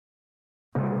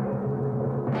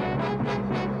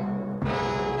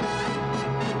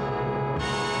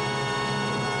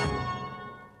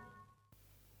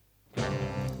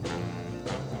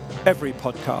Every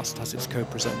podcast has its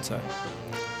co-presenter.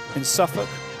 In Suffolk,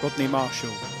 Rodney Marshall.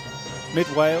 Mid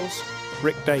Wales,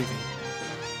 Rick Davey.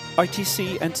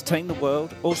 ITC Entertain the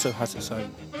World also has its own.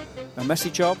 A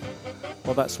messy job?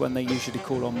 Well, that's when they usually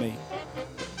call on me.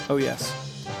 Oh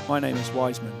yes, my name is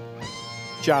Wiseman.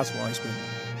 Jazz Wiseman.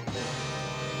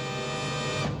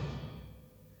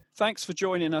 Thanks for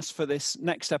joining us for this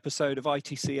next episode of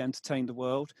ITC Entertain the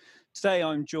World. Today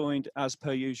I'm joined, as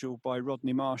per usual, by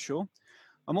Rodney Marshall.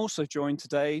 I'm also joined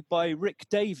today by Rick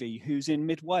Davey, who's in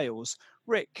Mid Wales.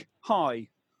 Rick, hi.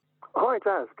 Hi,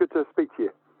 Jazz. Good to speak to you.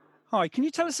 Hi. Can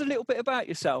you tell us a little bit about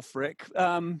yourself, Rick?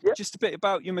 Yep. Just a bit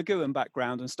about your McGowan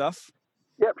background and stuff.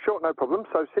 Yep, sure, no problem.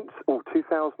 So since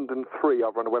 2003,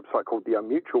 I've run a website called the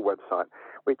Unmutual website,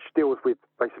 which deals with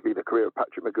basically the career of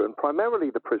Patrick McGowan,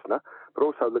 primarily The Prisoner, but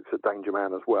also looks at Danger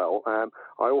Man as well. I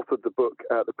authored the book,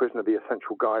 The Prisoner, The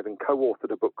Essential Guide, and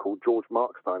co-authored a book called George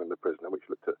Markstein and the Prisoner, which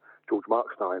looked at George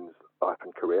Markstein's life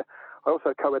and career. I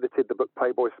also co-edited the book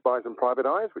Playboy, Spies and Private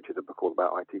Eyes, which is a book all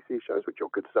about ITC shows, which your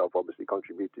good self obviously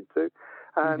contributed to.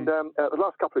 And the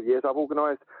last couple of years, I've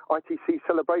organised ITC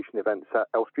celebration events at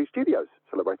Elstree Studios,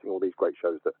 celebrating all these great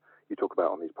shows that you talk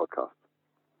about on these podcasts.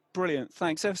 Brilliant.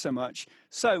 Thanks ever so much.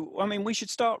 So, we should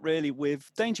start really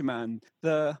with Danger Man,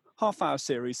 the half-hour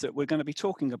series that we're going to be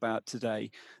talking about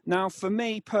today. Now, for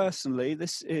me personally,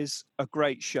 this is a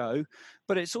great show,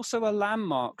 but it's also a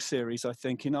landmark series, I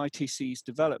think, in ITC's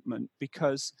development,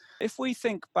 because if we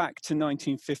think back to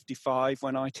 1955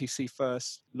 when ITC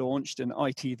first launched and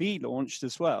ITV launched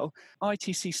as well,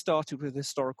 ITC started with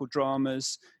historical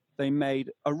dramas. They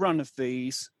made a run of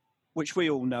these, which we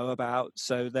all know about.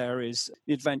 So there is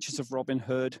The Adventures of Robin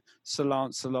Hood, Sir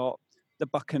Lancelot, The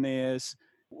Buccaneers.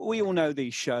 We all know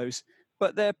these shows,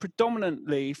 but they're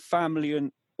predominantly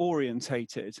family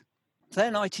orientated.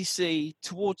 Then ITC,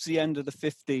 towards the end of the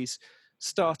 50s,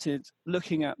 started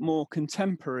looking at more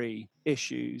contemporary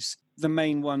issues. The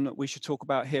main one that we should talk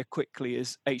about here quickly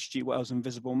is H.G. Wells'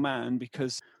 Invisible Man,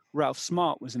 because Ralph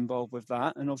Smart was involved with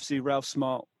that, and obviously Ralph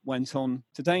Smart went on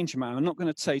to Danger Man. I'm not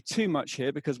going to say too much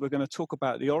here because we're going to talk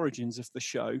about the origins of the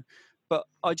show, but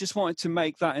I just wanted to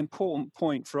make that important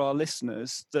point for our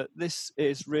listeners that this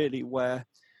is really where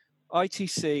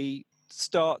ITC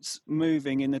starts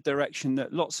moving in the direction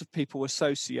that lots of people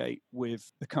associate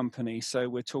with the company. So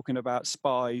we're talking about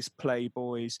Spies,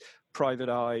 Playboys, Private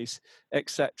Eyes,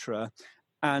 etc.,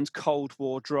 and Cold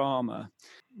War drama.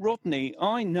 Rodney,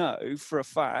 I know for a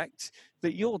fact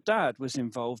that your dad was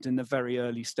involved in the very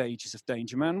early stages of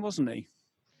Danger Man, wasn't he?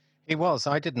 He was.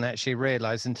 I didn't actually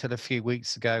realize until a few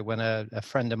weeks ago when a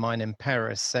friend of mine in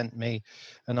Paris sent me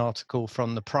an article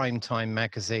from the Primetime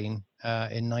magazine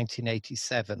in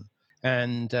 1987.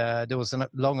 And there was a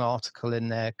long article in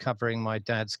there covering my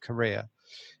dad's career.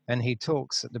 And he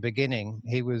talks at the beginning,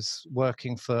 he was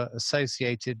working for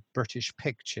Associated British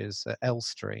Pictures at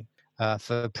Elstree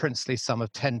for a princely sum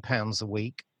of £10 a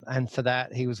week. And for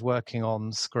that, he was working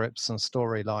on scripts and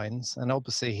storylines. And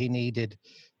obviously, he needed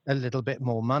a little bit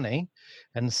more money.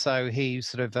 And so he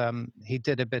he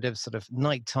did a bit of sort of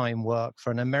nighttime work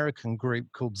for an American group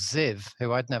called Ziv,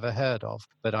 who I'd never heard of,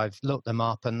 but I've looked them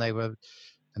up, and they were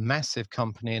a massive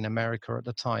company in America at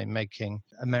the time making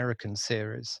American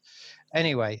series.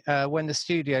 Anyway, when the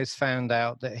studios found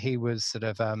out that he was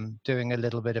doing a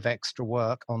little bit of extra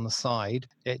work on the side,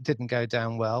 it didn't go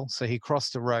down well. So he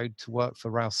crossed the road to work for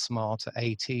Ralph Smart at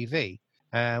ATV.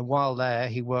 While there,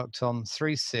 he worked on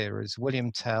 3 series,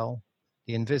 William Tell,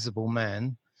 The Invisible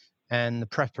Man, and the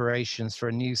preparations for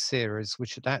a new series,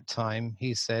 which at that time,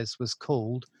 he says, was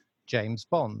called James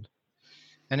Bond.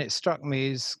 And it struck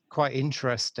me as quite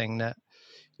interesting that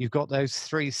you've got those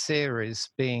 3 series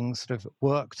being sort of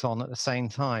worked on at the same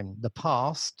time. The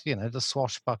past, the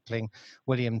swashbuckling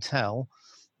William Tell,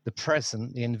 the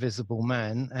present, the Invisible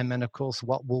Man, and then, of course,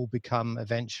 what will become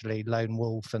eventually Lone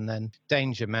Wolf and then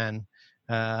Danger Man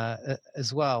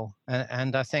as well.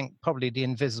 And I think probably the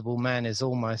Invisible Man is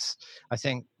almost, I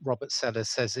think Robert Sellers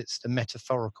says it's the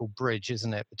metaphorical bridge,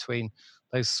 isn't it, between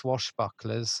those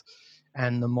swashbucklers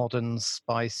and the modern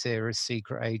spy series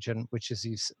Secret Agent, which, as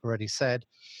you've already said,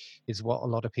 is what a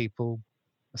lot of people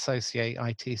associate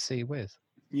ITC with.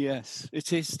 Yes,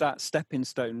 it is that stepping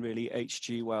stone, really,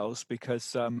 H.G. Wells,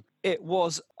 because it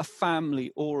was a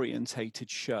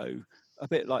family-orientated show, a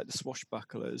bit like the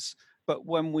Swashbucklers. But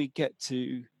when we get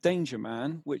to Danger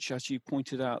Man, which, as you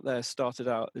pointed out there, started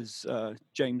out as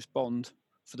James Bond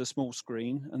for the small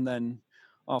screen, and then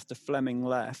after Fleming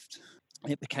left,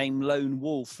 it became Lone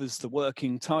Wolf as the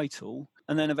working title,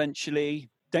 and then eventually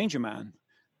Danger Man,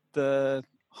 the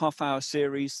half-hour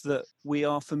series that we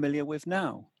are familiar with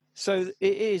now. So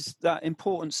it is that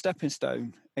important stepping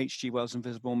stone, H.G. Wells'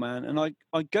 Invisible Man. And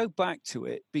I go back to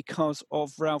it because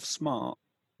of Ralph Smart.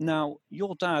 Now,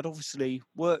 your dad obviously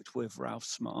worked with Ralph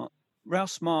Smart.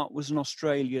 Ralph Smart was an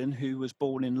Australian who was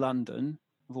born in London,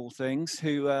 of all things,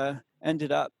 who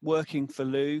ended up working for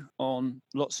Lou on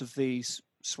lots of these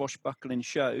swashbuckling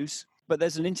shows. But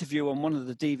there's an interview on one of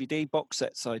the DVD box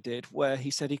sets I did where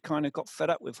he said he kind of got fed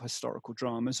up with historical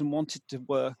dramas and wanted to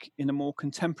work in a more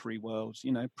contemporary world,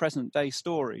 present day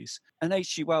stories. And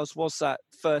H.G. Wells was that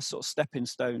first sort of stepping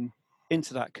stone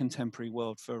into that contemporary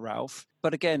world for Ralph.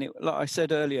 But again, like I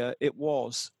said earlier, it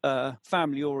was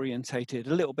family orientated,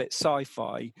 a little bit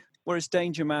sci-fi, whereas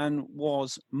Danger Man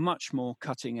was much more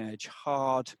cutting edge,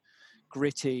 hard,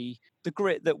 gritty, the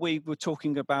grit that we were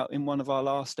talking about in one of our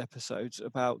last episodes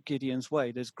about Gideon's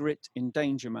Way. There's grit in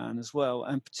Danger Man as well,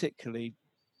 and particularly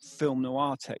film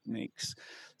noir techniques.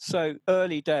 So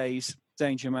early days,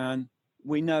 Danger Man,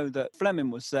 we know that Fleming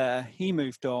was there, he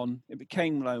moved on, it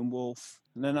became Lone Wolf,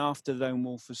 and then after Lone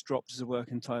Wolf was dropped as a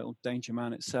working title, Danger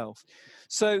Man itself.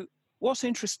 So what's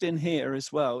interesting here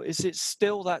as well is it's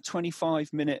still that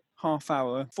 25-minute,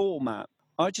 half-hour format.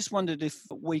 I just wondered if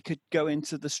we could go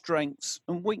into the strengths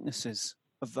and weaknesses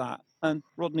of that. And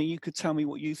Rodney, you could tell me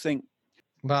what you think.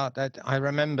 Well, I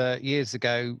remember years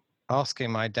ago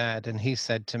asking my dad, and he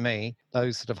said to me,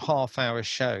 those sort of half-hour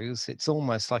shows, it's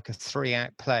almost like a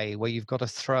 3-act play where you've got to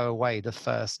throw away the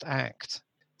first act.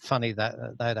 Funny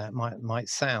that might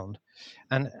sound.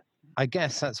 And I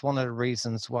guess that's one of the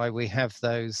reasons why we have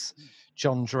those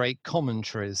John Drake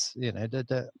commentaries,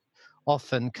 that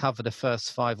often cover the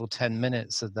first 5 or 10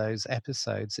 minutes of those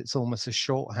episodes. It's almost a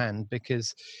shorthand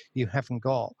because you haven't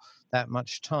got that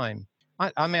much time.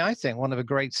 I think one of the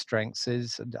great strengths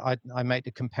is I make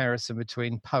the comparison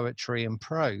between poetry and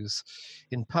prose.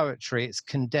 In poetry, it's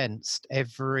condensed.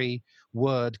 Every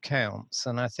word counts.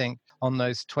 And I think on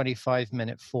those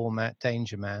 25-minute format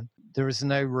Danger Man, there is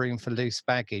no room for loose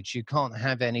baggage. You can't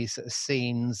have any sort of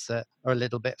scenes that are a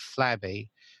little bit flabby.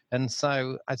 And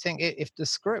so I think if the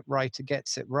script writer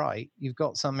gets it right, you've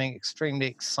got something extremely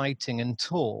exciting and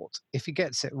taut. If he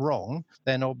gets it wrong,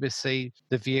 then obviously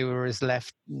the viewer is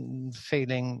left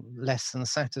feeling less than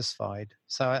satisfied.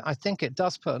 So I think it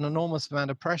does put an enormous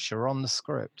amount of pressure on the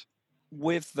script.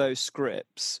 With those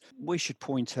scripts, we should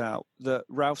point out that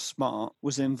Ralph Smart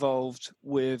was involved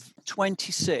with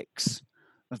 26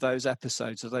 of those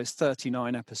episodes, of those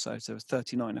 39 episodes. There were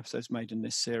 39 episodes made in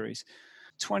this series.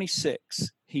 26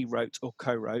 he wrote or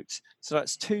co-wrote, so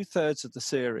that's 2/3 of the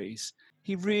series.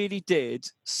 He really did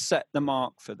set the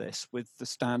mark for this with the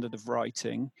standard of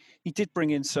writing. He did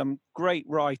bring in some great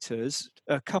writers,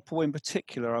 a couple in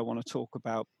particular I want to talk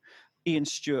about. Ian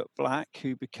Stewart Black,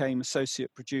 who became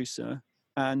associate producer,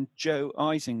 and Joe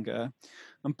Eisinger.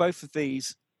 And both of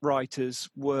these writers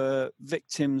were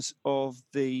victims of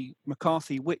the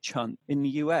McCarthy witch hunt in the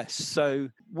US. So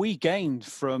we gained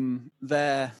from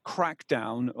their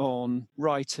crackdown on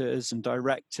writers and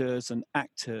directors and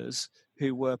actors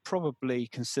who were probably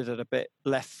considered a bit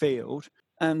left field.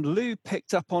 And Lou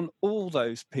picked up on all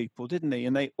those people, didn't he?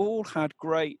 And they all had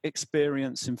great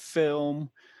experience in film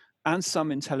and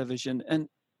some in television. And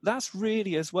that's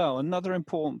really, as well, another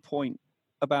important point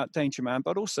about Danger Man,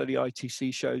 but also the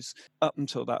ITC shows up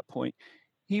until that point.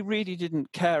 He really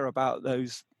didn't care about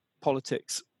those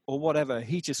politics or whatever.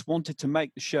 He just wanted to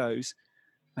make the shows.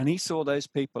 And he saw those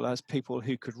people as people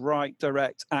who could write,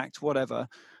 direct, act, whatever,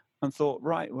 and thought,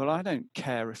 right, well, I don't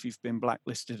care if you've been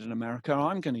blacklisted in America.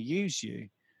 I'm going to use you.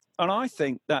 And I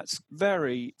think that's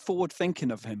very forward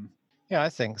thinking of him. Yeah, I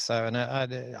think so. And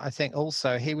I think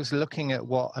also he was looking at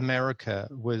what America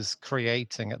was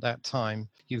creating at that time.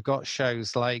 You've got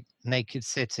shows like Naked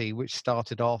City, which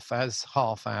started off as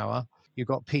half hour. You've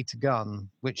got Peter Gunn,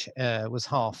 which was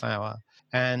half hour.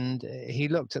 And he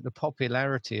looked at the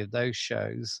popularity of those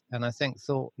shows and I think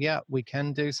thought, yeah, we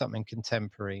can do something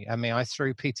contemporary. I mean, I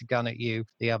threw Peter Gunn at you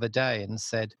the other day and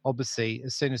said, obviously,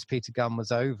 as soon as Peter Gunn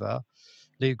was over,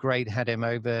 Lou Grade had him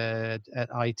over at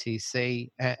ITC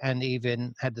and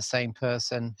even had the same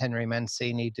person, Henry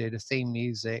Mancini, do the theme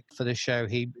music for the show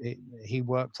he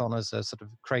worked on as a sort of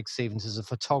Craig Stevens as a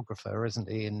photographer, isn't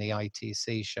he, in the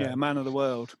ITC show? Yeah, Man of the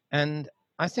World. And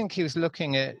I think he was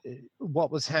looking at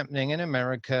what was happening in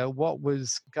America, what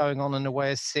was going on in a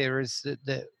way of series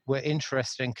that were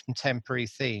interested in contemporary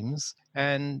themes.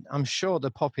 And I'm sure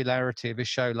the popularity of a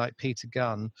show like Peter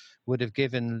Gunn would have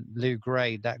given Lou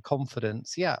Grade that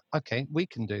confidence. Yeah, okay, we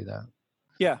can do that.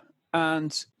 Yeah,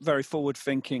 and very forward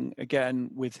thinking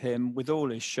again with him, with all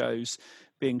his shows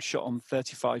being shot on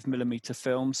 35mm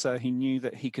film. So he knew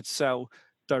that he could sell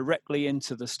directly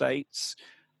into the States.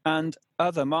 and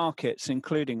other markets,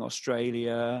 including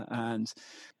Australia and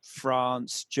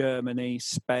France, Germany,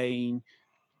 Spain,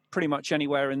 pretty much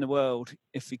anywhere in the world.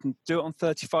 If you can do it on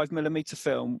 35mm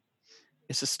film,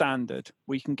 it's a standard.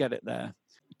 We can get it there.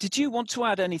 Did you want to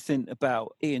add anything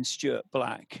about Ian Stuart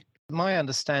Black? My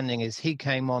understanding is he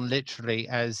came on literally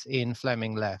as Ian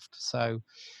Fleming left. So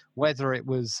whether it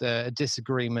was a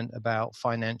disagreement about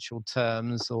financial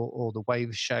terms or the way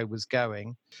the show was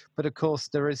going. But of course,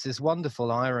 there is this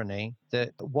wonderful irony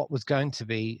that what was going to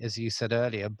be, as you said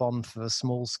earlier, Bond for the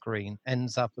small screen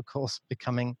ends up, of course,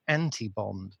 becoming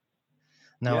anti-Bond.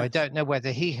 Now, Yes. I don't know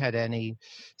whether he had any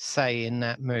say in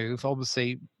that move.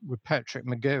 Obviously, with Patrick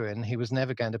McGoohan, he was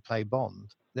never going to play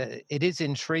Bond. It is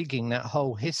intriguing, that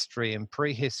whole history and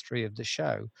prehistory of the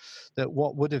show, that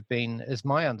what would have been, as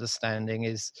my understanding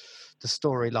is, the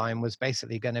storyline was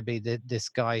basically going to be this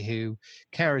guy who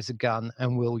carries a gun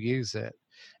and will use it.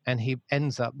 And he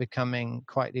ends up becoming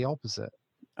quite the opposite.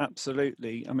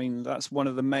 Absolutely. I mean, that's one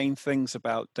of the main things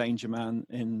about Danger Man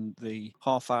in the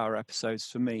half-hour episodes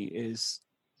for me, is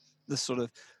the sort of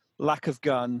lack of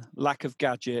gun, lack of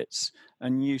gadgets,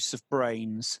 and use of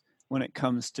brains when it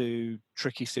comes to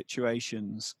tricky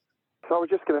situations. So I was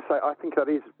just going to say, I think that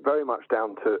is very much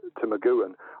down to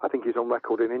McGoohan. I think he's on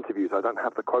record in interviews. I don't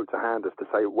have the quote to hand as to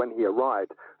say when he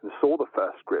arrived and saw the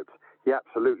first scripts, he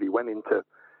absolutely went into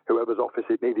whoever's office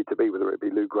it needed to be, whether it be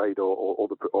Lou Grade or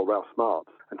Ralph Smarts,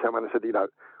 and turned around and said,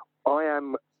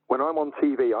 when I'm on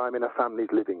TV, I'm in a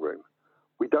family's living room.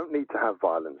 We don't need to have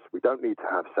violence. We don't need to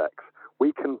have sex.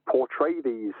 We can portray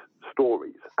these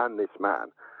stories and this man,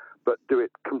 but do it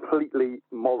completely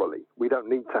morally. We don't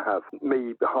need to have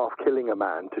me half killing a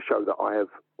man to show that I have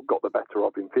got the better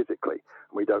of him physically.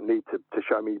 And we don't need to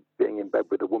show me being in bed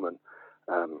with a woman,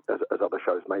 as other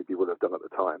shows maybe would have done at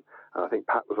the time. And I think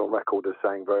Pat was on record as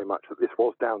saying very much that this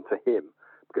was down to him,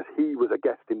 because he was a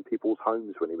guest in people's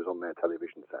homes when he was on their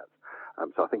television sets.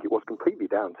 So I think it was completely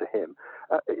down to him.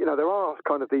 There are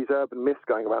kind of these urban myths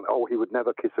going around, he would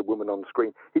never kiss a woman on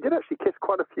screen. He did actually kiss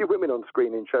quite a few women on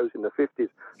screen in shows in the 50s,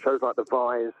 shows like The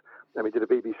Vise, and he did a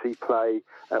BBC play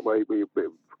where he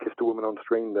kissed a woman on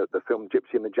screen, the film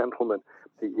Gypsy and the Gentleman.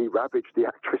 He ravaged the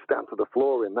actress down to the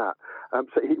floor in that.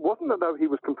 So it wasn't as though he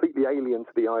was completely alien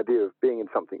to the idea of being in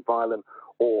something violent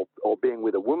or being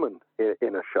with a woman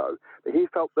in a show. But he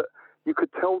felt that you could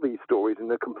tell these stories in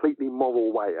a completely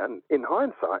moral way. And in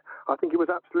hindsight, I think he was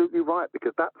absolutely right,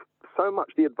 because that's so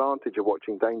much the advantage of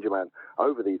watching Danger Man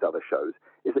over these other shows,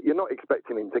 is that you're not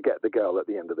expecting him to get the girl at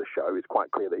the end of the show. It's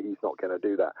quite clear that he's not going to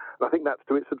do that. And I think that's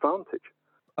to its advantage.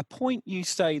 A point you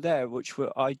say there, which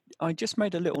I just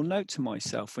made a little note to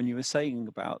myself when you were saying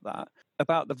about that,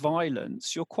 about the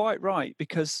violence. You're quite right,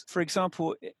 because, for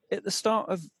example, at the start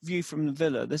of View from the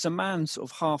Villa, there's a man sort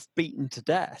of half beaten to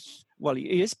death. Well,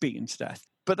 he is beaten to death,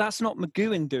 but that's not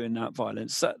McGoohan doing that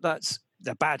violence. That's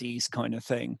the baddies kind of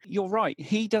thing. You're right.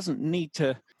 He doesn't need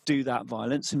to do that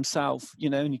violence himself,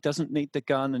 and he doesn't need the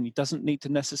gun, and he doesn't need to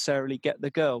necessarily get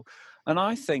the girl. And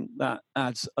I think that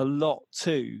adds a lot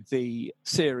to the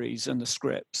series and the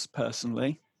scripts,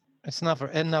 personally. It's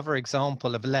another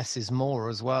example of less is more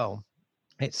as well.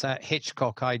 It's that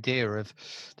Hitchcock idea of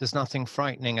there's nothing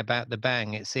frightening about the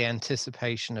bang. It's the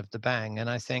anticipation of the bang. And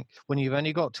I think when you've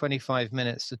only got 25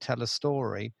 minutes to tell a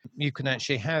story, you can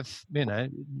actually have, the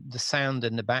sound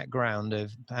in the background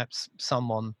of perhaps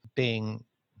someone being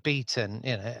beaten,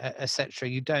 etc.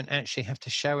 You don't actually have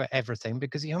to show everything,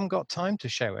 because you haven't got time to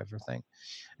show everything.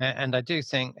 And I do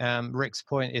think Rick's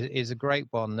point is a great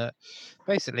one, that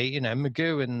basically,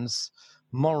 McGoohan's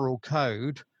moral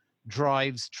code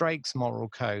drives Drake's moral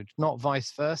code, not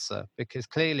vice versa, because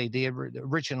clearly the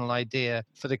original idea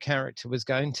for the character was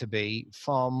going to be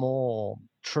far more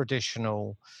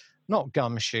traditional, not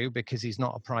gumshoe, because he's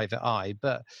not a private eye,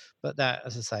 but that,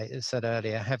 as I said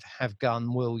earlier, have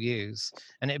gun, will use.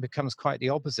 And it becomes quite the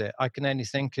opposite. I can only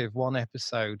think of one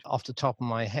episode off the top of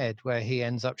my head where he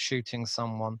ends up shooting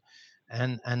someone,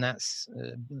 and that's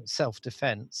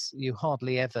self-defense. You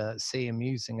hardly ever see him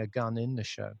using a gun in the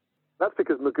show. That's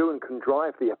because McGoohan can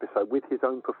drive the episode with his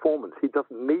own performance. He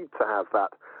doesn't need to have that,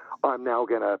 I'm now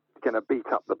going to beat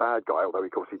up the bad guy, although of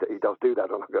course he does do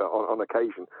that on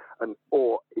occasion,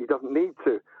 or he doesn't need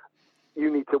to.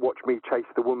 You need to watch me chase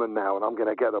the woman now, and I'm going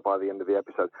to get her by the end of the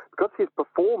episode. Because his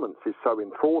performance is so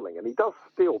enthralling, and he does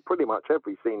steal pretty much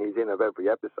every scene he's in of every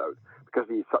episode, because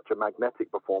he's such a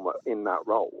magnetic performer in that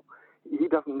role. He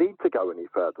doesn't need to go any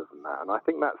further than that. And I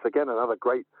think that's, again, another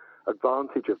great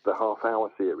advantage of the half-hour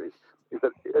series, is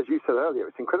that, as you said earlier,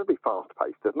 it's incredibly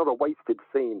fast-paced. There's not a wasted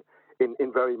scene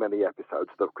in very many episodes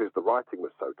because the writing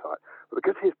was so tight. But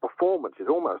because his performance is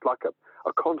almost like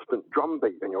a constant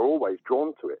drumbeat and you're always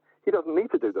drawn to it, he doesn't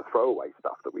need to do the throwaway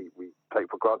stuff that we take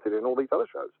for granted in all these other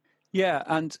shows. Yeah,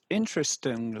 and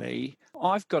interestingly,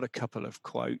 I've got a couple of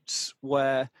quotes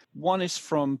where one is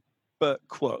from Burt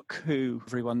Kwok, who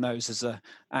everyone knows as an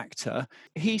actor.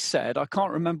 He said, I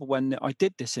can't remember when I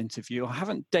did this interview. I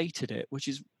haven't dated it, which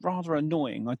is rather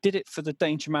annoying. I did it for the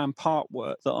Danger Man part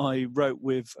work that I wrote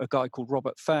with a guy called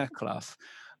Robert Fairclough.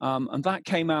 And that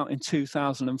came out in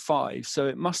 2005. So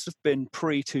it must have been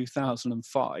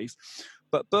pre-2005.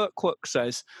 But Burt Kwok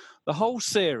says, the whole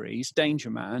series,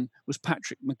 Danger Man, was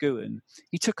Patrick McGoohan.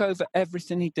 He took over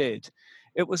everything he did.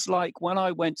 It was like when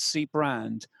I went to see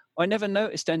Brand, I never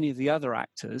noticed any of the other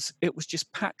actors. It was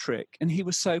just Patrick, and he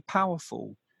was so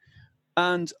powerful.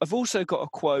 And I've also got a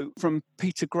quote from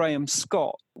Peter Graham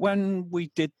Scott. When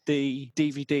we did the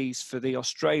DVDs for the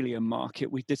Australian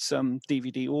market, we did some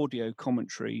DVD audio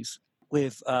commentaries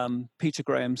with Peter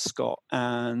Graham Scott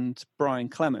and Brian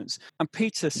Clements. And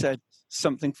Peter said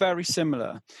something very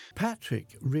similar.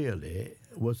 Patrick really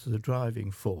was the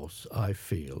driving force, I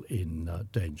feel, in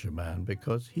Danger Man,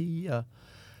 because he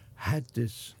had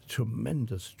this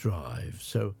tremendous drive.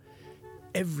 So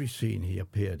every scene he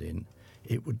appeared in,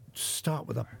 it would start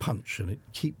with a punch and it'd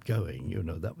keep going,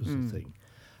 that was the thing.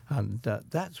 And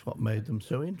that's what made them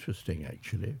so interesting,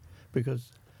 actually,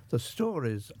 because the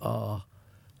stories are,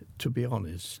 to be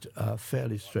honest,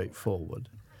 fairly straightforward.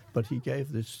 But he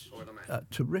gave this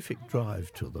terrific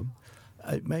drive to them.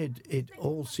 It made it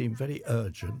all seem very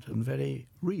urgent and very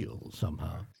real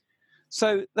somehow.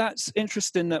 So that's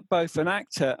interesting that both an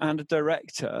actor and a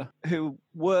director who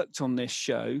worked on this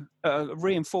show are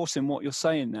reinforcing what you're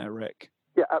saying there, Rick.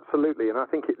 Yeah, absolutely. And I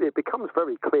think it becomes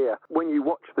very clear when you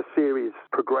watch the series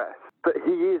progress that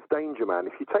he is Danger Man.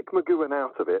 If you take McGoohan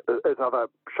out of it, as other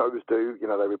shows do,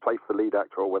 they replace the lead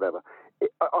actor or whatever,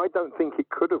 I don't think it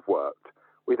could have worked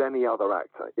with any other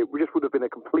actor. It just would have been a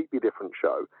completely different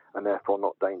show and therefore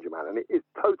not Danger Man. And it's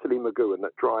totally McGoohan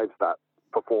that drives that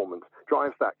performance,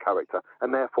 drives that character,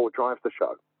 and therefore drives the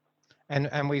show.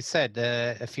 And we said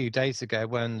a few days ago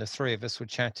when the three of us were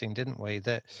chatting, didn't we,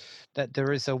 that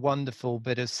there is a wonderful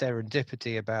bit of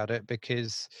serendipity about it,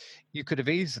 because you could have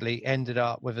easily ended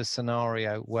up with a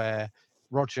scenario where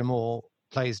Roger Moore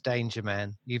plays Danger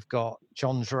Man, you've got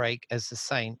John Drake as the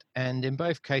Saint, and in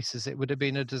both cases it would have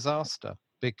been a disaster,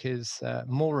 because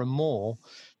more and more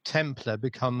Templar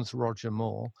becomes Roger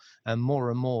Moore, and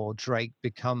more Drake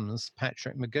becomes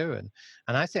Patrick McGoohan.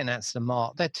 And I think that's the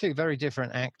mark. They're two very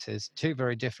different actors, two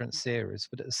very different series,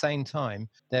 but at the same time,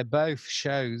 they're both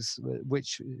shows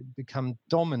which become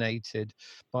dominated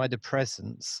by the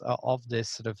presence of this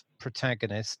sort of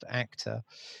protagonist actor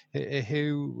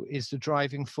who is the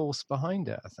driving force behind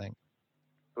it, I think.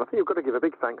 And I think you've got to give a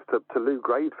big thanks to Lou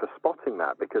Grade for spotting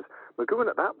that, because McGoohan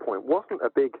at that point wasn't a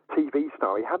big TV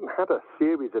star. He hadn't had a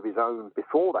series of his own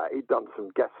before that. He'd done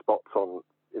some guest spots on,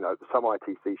 some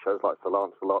ITC shows like Sir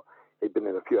Lancelot. He'd been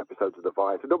in a few episodes of The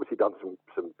Vice. He'd obviously done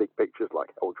some big pictures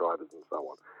like Hell Drivers and so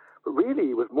on. But really,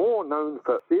 he was more known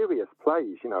for serious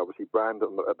plays. Obviously Brand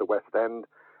at the West End,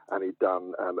 and he'd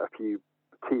done a few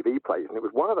TV plays. And it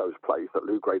was one of those plays that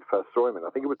Lou Grade first saw him in. I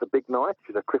think it was The Big Night,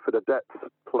 which is a Clifford Odets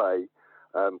play.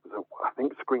 I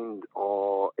think screened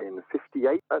in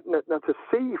 58. Now, to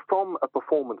see from a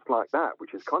performance like that,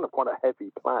 which is kind of quite a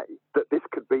heavy play, that this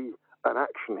could be an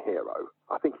action hero,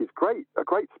 I think is great. A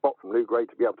great spot from Lou Grade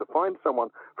to be able to find someone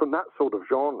from that sort of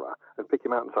genre and pick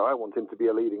him out and say, I want him to be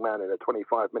a leading man in a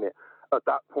 25-minute, at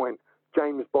that point,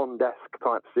 James Bond-esque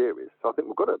type series. So I think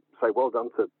we've got to say well done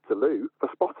to Lou for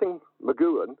spotting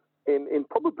McGoohan in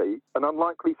probably an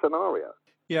unlikely scenario.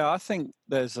 Yeah, I think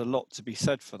there's a lot to be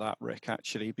said for that, Rick,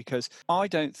 actually, because I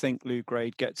don't think Lou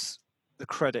Grade gets the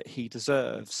credit he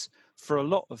deserves for a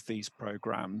lot of these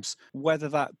programs, whether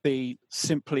that be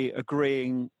simply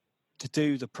agreeing to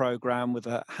do the program with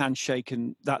a handshake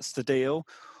and that's the deal,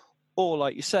 or,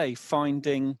 like you say,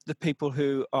 finding the people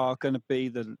who are going to be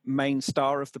the main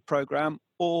star of the program,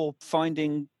 or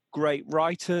finding great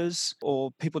writers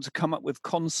or people to come up with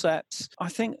concepts. I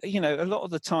think, a lot of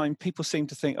the time people seem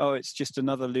to think, oh, it's just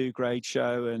another Lou Grade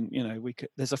show and,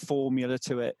 there's a formula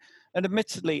to it. And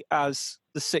admittedly, as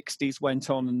the 60s went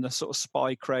on and the sort of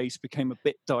spy craze became a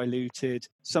bit diluted,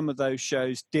 some of those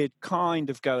shows did kind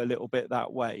of go a little bit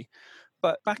that way.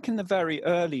 But back in the very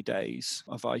early days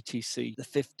of ITC, the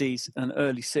 50s and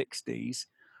early 60s,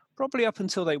 probably up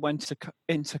until they went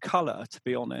into colour, to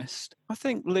be honest. I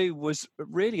think Lou was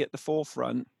really at the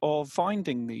forefront of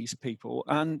finding these people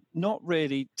and not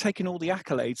really taking all the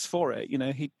accolades for it. You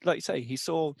know, he, like you say, he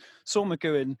saw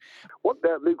McGoohan. What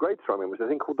Lou Grade threw in was a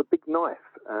thing called the Big Knife,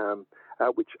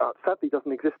 which sadly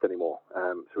doesn't exist anymore.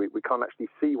 So we can't actually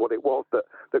see what it was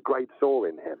that Grade saw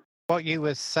in him. What you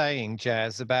were saying,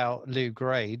 Jazz, about Lou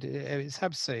Grade, it's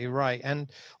absolutely right.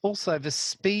 And also the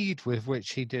speed with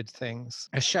which he did things.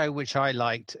 A show which I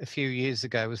liked a few years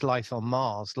ago was Life on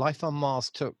Mars. Life on Mars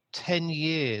took 10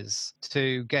 years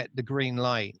to get the green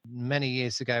light. Many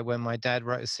years ago, when my dad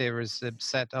wrote a series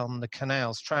set on the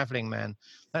canals, Traveling Man,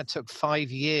 that took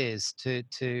 5 years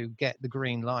to get the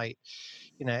green light.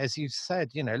 You know, as you said,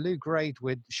 you know, Lou Grade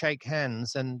would shake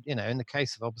hands, and, you know, in the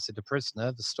case of obviously The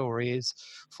Prisoner, the story is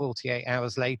 48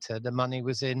 hours later, the money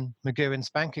was in McGoohan's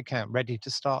bank account, ready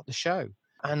to start the show.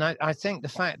 And I think the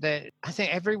fact that I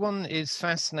think everyone is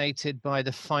fascinated by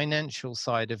the financial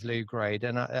side of Lou Grade.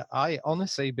 And I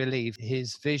honestly believe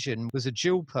his vision was a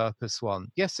dual purpose one.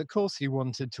 Yes, of course, he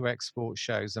wanted to export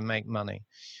shows and make money,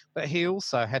 but he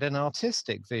also had an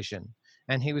artistic vision,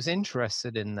 and he was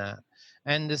interested in that.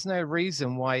 And there's no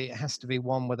reason why it has to be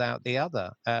one without the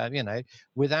other. You know,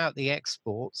 without the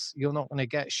exports, you're not going to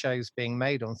get shows being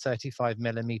made on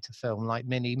 35mm film like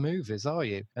mini movies, are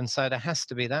you? And so there has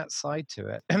to be that side to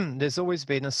it. There's always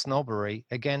been a snobbery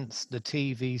against the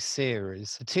TV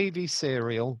series. The TV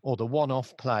serial, or the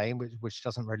one-off play, which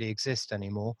doesn't really exist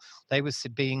anymore, they were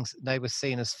seen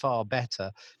as far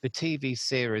better. The TV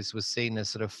series was seen as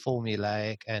sort of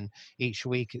formulaic, and each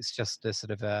week it's just a sort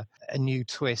of a new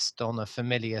twist on a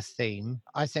familiar theme.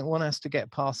 I think one has to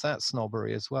get past that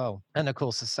snobbery as well. And of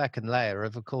course, the second layer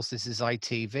of course, this is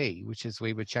ITV, which, as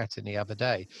we were chatting the other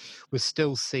day, was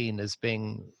still seen as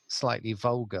being slightly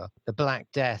vulgar. The Black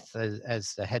Death,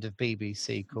 as the head of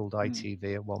BBC called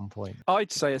ITV at one point.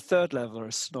 I'd say a third level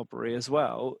of snobbery as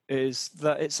well is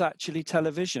that it's actually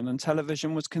television, and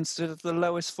television was considered the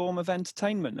lowest form of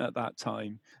entertainment at that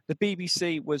time. The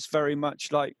BBC was very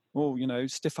much like, oh, you know,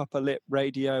 stiff upper lip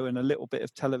radio and a little bit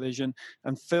of television,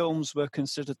 and films were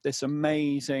considered this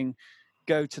amazing,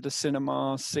 go to the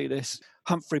cinema, see this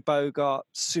Humphrey Bogart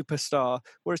superstar,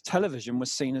 whereas television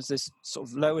was seen as this sort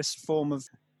of lowest form of...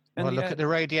 Well, look at the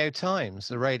Radio Times.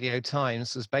 The Radio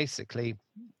Times was basically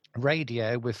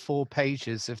radio with 4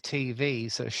 pages of TV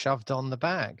sort of shoved on the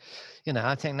back. You know,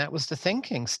 I think that was the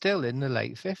thinking still in the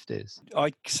late 50s.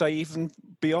 I'd say even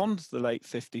beyond the late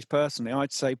 50s, personally,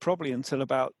 I'd say probably until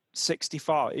about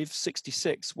 65,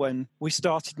 66, when we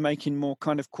started making more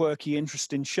kind of quirky,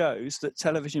 interesting shows that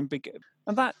television began.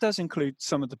 And that does include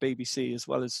some of the BBC as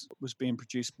well as was being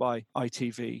produced by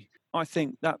ITV. I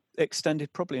think that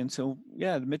extended probably until,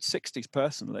 the mid-60s,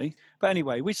 personally. But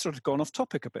anyway, we've sort of gone off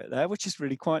topic a bit there, which is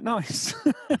really quite nice.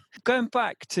 Going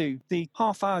back to the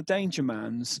half-hour Danger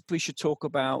Mans, we should talk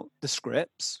about the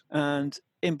scripts and,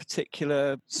 in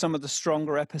particular, some of the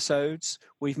stronger episodes.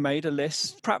 We've made a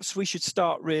list. Perhaps we should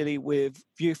start really with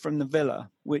View from the Villa,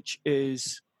 which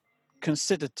is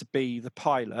considered to be the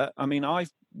pilot. I mean,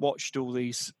 I've watched all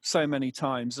these so many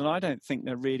times, and I don't think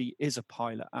there really is a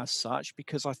pilot as such,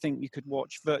 because I think you could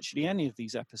watch virtually any of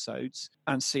these episodes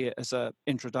and see it as an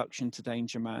introduction to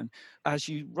Danger Man. As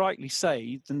you rightly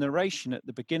say, the narration at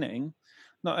the beginning,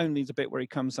 not only the bit where he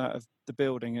comes out of the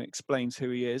building and explains who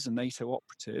he is, a NATO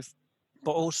operative,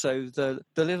 but also the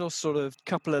little sort of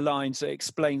couple of lines that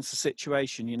explains the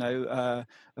situation. You know,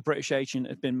 a British agent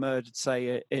had been murdered,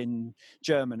 say, in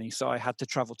Germany, so I had to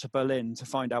travel to Berlin to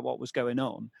find out what was going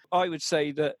on. I would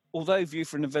say that although View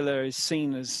from the Villa is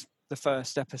seen as the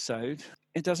first episode,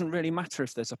 it doesn't really matter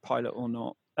if there's a pilot or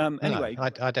not. Anyway, no,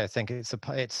 I don't think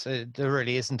there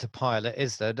really isn't a pilot,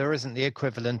 is there? There isn't the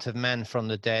equivalent of Man from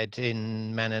the Dead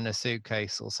in Man in a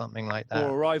Suitcase or something like that,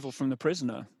 or Arrival from the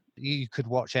Prisoner. You could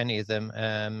watch any of them.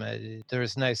 There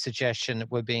is no suggestion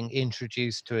that we're being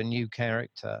introduced to a new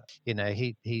character. You know,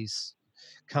 he's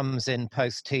comes in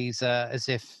post teaser as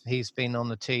if he's been on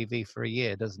the TV for a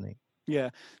year, doesn't he? Yeah.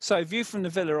 So View from the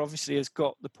Villa obviously has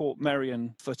got the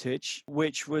Portmeirion footage,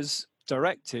 which was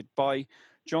directed by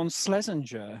John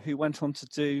Schlesinger, who went on to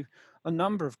do a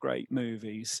number of great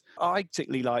movies. I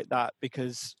particularly like that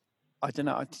because, I don't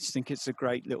know, I just think it's a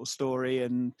great little story,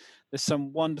 and there's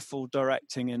some wonderful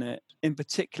directing in it. In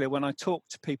particular, when I talk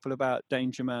to people about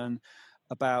Danger Man,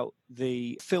 about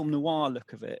the film noir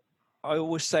look of it, I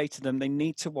always say to them they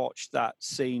need to watch that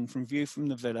scene from View from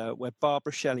the Villa where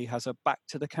Barbara Shelley has her back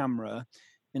to the camera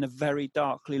in a very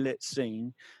darkly lit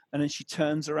scene, and then she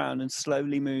turns around and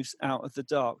slowly moves out of the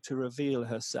dark to reveal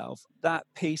herself. That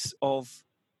piece of,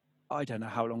 I don't know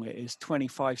how long it is,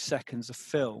 25 seconds of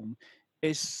film,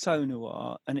 is so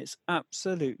noir, and it's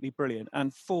absolutely brilliant.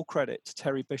 And full credit to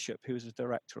Terry Bishop, who was a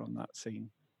director on that scene,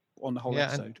 on the whole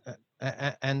episode.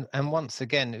 And once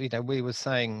again, we were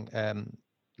saying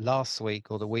last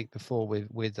week or the week before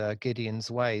with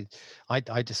Gideon's Way,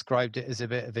 I described it as a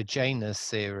bit of a Janus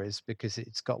series because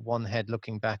it's got one head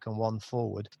looking back and one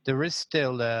forward. There is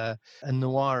still a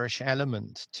noirish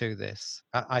element to this.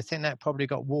 I think that probably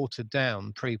got watered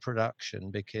down pre-production,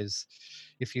 because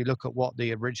if you look at what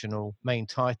the original main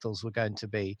titles were going to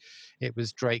be, it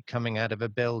was Drake coming out of a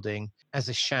building as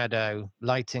a shadow,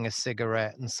 lighting a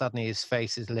cigarette, and suddenly his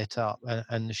face is lit up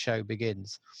and the show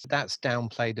begins. That's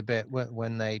downplayed a bit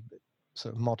when they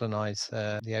sort of modernize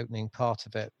the opening part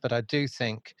of it. But I do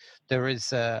think there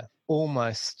is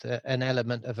almost an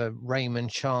element of a Raymond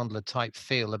Chandler type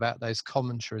feel about those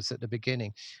commentaries at the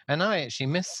beginning. And I actually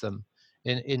miss them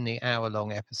in the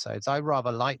hour-long episodes. I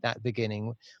rather like that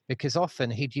beginning, because often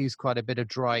he'd use quite a bit of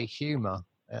dry humor.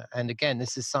 And again,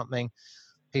 this is something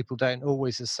people don't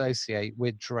always associate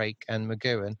with Drake and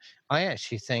McGoohan. I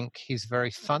actually think he's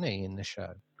very funny in the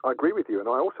show. I agree with you, and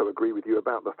I also agree with you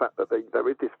about the fact that there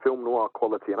is this film noir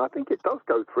quality, and I think it does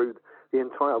go through the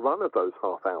entire run of those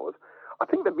half hours. I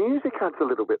think the music adds a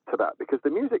little bit to that, because the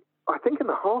music, I think in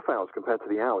the half hours compared to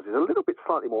the hours, is a little bit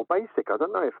slightly more basic. I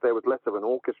don't know if there was less of an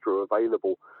orchestra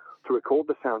available to record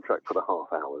the soundtrack for the half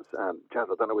hours. Jazz,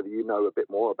 I don't know whether you know a bit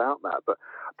more about that, but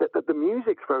the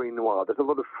music's very noir. There's a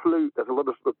lot of flute, there's a lot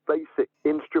of sort of basic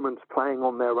instruments playing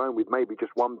on their own with maybe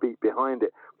just one beat behind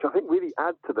it, which I think really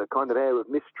add to the kind of air of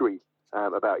mystery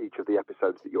about each of the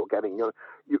episodes that you're getting.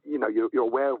 You're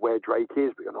aware of where Drake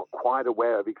is, but you're not quite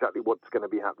aware of exactly what's going to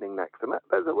be happening next. And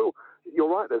you're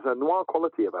right, there's a noir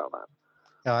quality about that.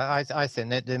 No, I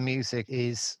think that the music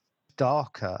is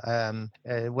darker.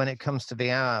 When it comes to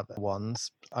the hour ones,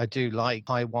 I do like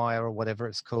High Wire or whatever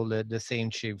it's called, the theme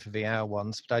tune for the hour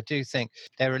ones, but I do think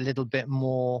they're a little bit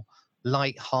more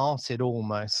light-hearted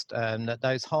almost, that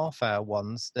those half-hour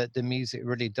ones, that the music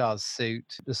really does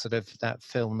suit the sort of that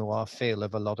film noir feel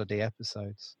of a lot of the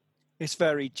episodes. It's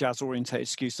very jazz-orientated,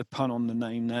 excuse the pun on the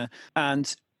name there,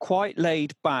 and quite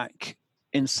laid back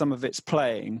in some of its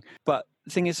playing. But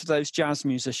the thing is, those jazz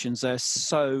musicians, they're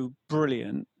so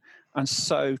brilliant and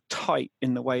so tight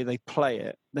in the way they play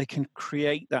it. They can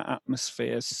create that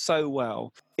atmosphere so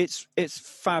well. It's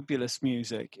fabulous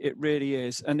music. It really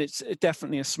is. And it's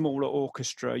definitely a smaller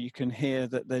orchestra. You can hear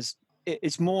that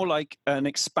it's more like an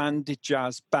expanded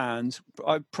jazz band.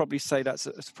 I'd probably say that's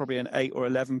probably an 8 or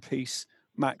 11 piece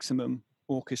maximum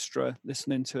orchestra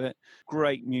listening to it.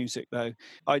 Great music though.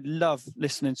 I love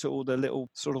listening to all the little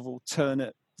sort of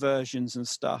alternate versions and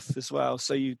stuff as well.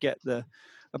 So you get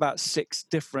about 6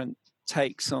 different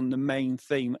takes on the main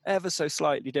theme, ever so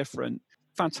slightly different.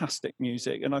 Fantastic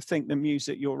music. And I think the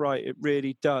music, you're right, it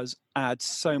really does add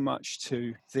so much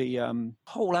to the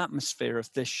whole atmosphere of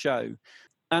this show.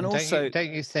 And also,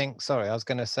 don't you think? Sorry, I was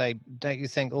going to say, don't you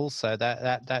think also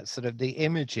that sort of the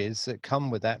images that come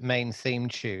with that main theme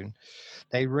tune,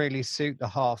 they really suit the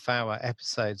half-hour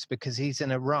episodes, because he's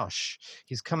in a rush.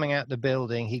 He's coming out the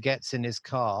building. He gets in his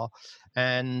car,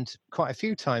 and quite a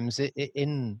few times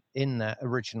in that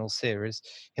original series,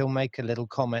 he'll make a little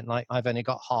comment like, "I've only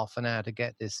got half an hour to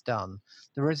get this done."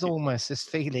 There is almost this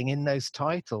feeling in those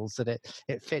titles that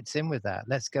it fits in with that.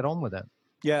 Let's get on with it.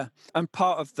 Yeah, and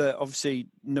part of the, obviously,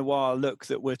 noir look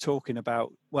that we're talking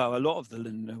about, well, a lot of the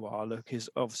noir look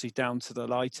is obviously down to the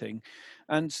lighting.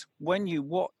 And when you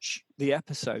watch the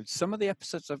episodes, some of the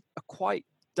episodes are quite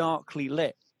darkly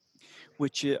lit,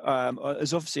 which is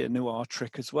obviously a noir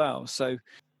trick as well. So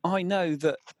I know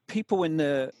that people in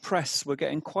the press were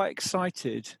getting quite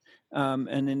excited,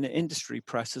 and in the industry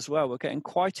press as well, were getting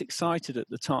quite excited at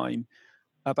the time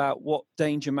about what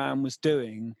Danger Man was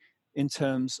doing in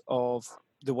terms of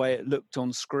the way it looked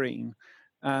on screen.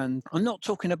 And I'm not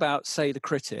talking about, say, the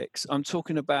critics. I'm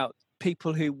talking about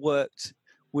people who worked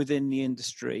within the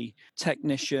industry,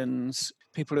 technicians,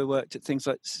 people who worked at things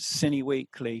like Cine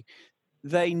Weekly.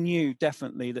 They knew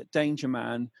definitely that Danger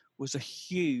Man was a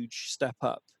huge step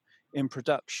up in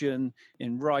production,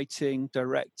 in writing,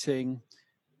 directing,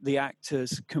 the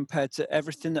actors, compared to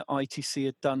everything that ITC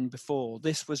had done before.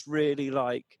 This was really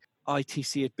like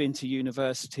ITC had been to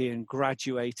university and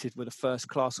graduated with a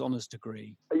first-class honours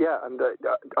degree. Yeah, and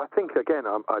I think, again,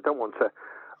 I don't want to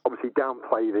obviously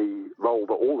downplay the role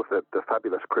that all of the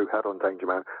fabulous crew had on Danger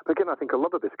Man. But again, I think a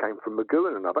lot of this came from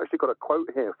McGoohan, and I've actually got a quote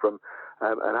here from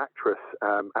an actress,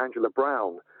 Angela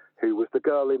Brown, who was the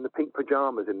girl in the pink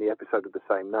pyjamas in the episode of the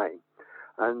same name.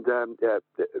 And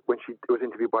when she was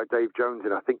interviewed by Dave Jones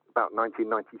in, I think, about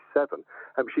 1997,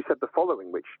 she said the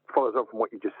following, which follows on from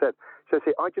what you just said. She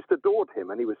said, I just adored him,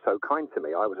 and he was so kind to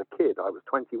me. I was a kid. I was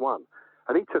 21.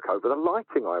 And he took over the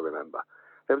lighting, I remember.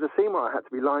 There was a scene where I had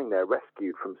to be lying there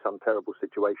rescued from some terrible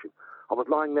situation. I was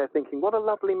lying there thinking, what a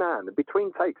lovely man. And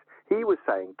between takes, he was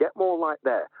saying, get more light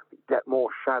there, get more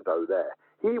shadow there.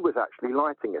 He was actually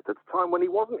lighting it at a time when he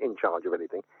wasn't in charge of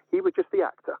anything. He was just the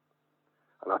actor.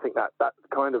 And I think that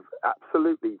kind of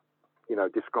absolutely,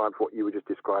 describes what you were just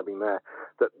describing there,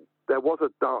 that there was a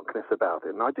darkness about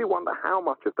it. And I do wonder how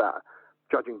much of that,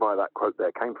 judging by that quote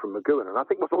there, came from McGoohan. And I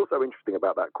think what's also interesting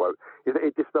about that quote is that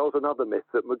it dispels another myth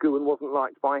that McGoohan wasn't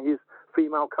liked by his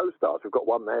female co-stars. We've got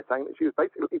one there saying that she was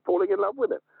basically falling in love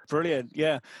with him. Brilliant,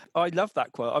 yeah. I love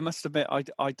that quote. I must admit,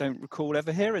 I don't recall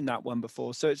ever hearing that one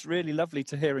before, so it's really lovely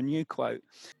to hear a new quote.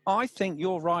 I think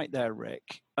you're right there,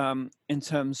 Rick, in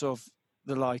terms of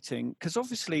the lighting, because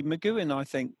obviously McGoohan, I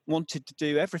think, wanted to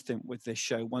do everything with this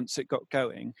show once it got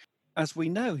going. As we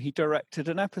know, he directed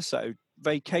an episode,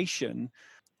 Vacation,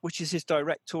 which is his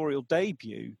directorial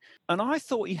debut. And I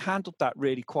thought he handled that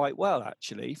really quite well,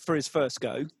 actually, for his first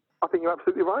go. I think you're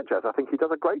absolutely right, Jazz. I think he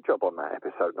does a great job on that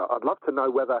episode. I'd love to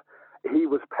know whether he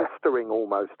was pestering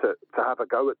almost to have a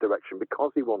go at direction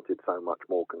because he wanted so much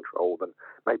more control than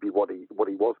maybe what he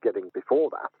was getting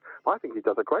before that. But I think he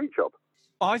does a great job.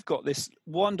 I've got this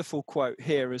wonderful quote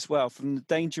here as well from the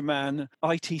Danger Man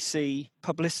ITC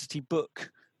publicity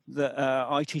book that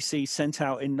ITC sent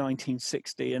out in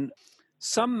 1960. And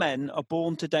some men are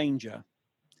born to danger.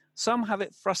 Some have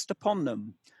it thrust upon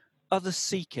them. Others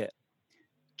seek it.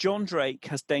 John Drake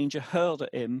has danger hurled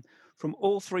at him from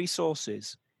all three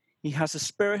sources. He has a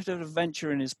spirit of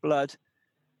adventure in his blood,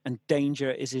 and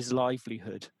danger is his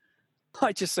livelihood.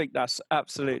 I just think that's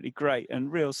absolutely great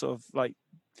and real sort of like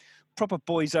proper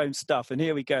boys' own stuff. And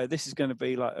here we go. This is going to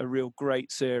be like a real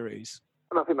great series.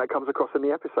 And I think that comes across in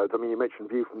the episodes. I mean, you mentioned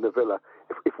View from the Villa.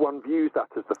 If one views that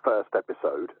as the first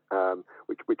episode,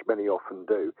 which many often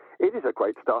do, it is a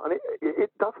great start. And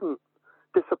it doesn't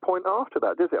disappoint after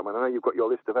that, does it? I mean, I know you've got your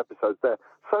list of episodes there.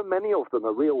 So many of them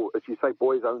are real, as you say,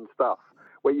 boys' own stuff,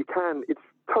 where it's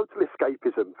total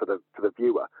escapism for the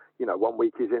viewer. One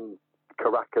week is in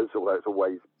Caracas, although it's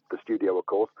always the studio, of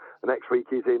course. The next week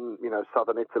is in,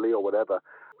 southern Italy or whatever.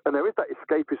 And there is that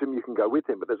escapism you can go with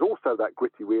him, but there's also that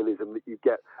gritty realism that you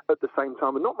get at the same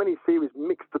time. And not many series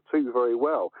mixed the two very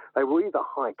well. They were either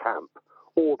high camp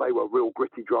or they were real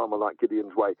gritty drama like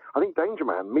Gideon's Way. I think Danger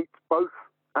Man meets both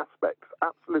aspects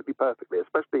absolutely perfectly,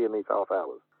 especially in these half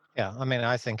hours. Yeah, I mean,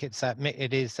 I think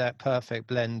it is that perfect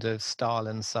blend of style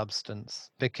and substance,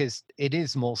 because it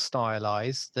is more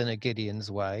stylized than a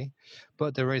Gideon's Way,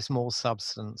 but there is more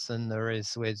substance than there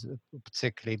is with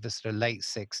particularly the sort of late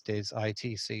 60s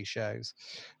ITC shows.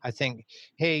 I think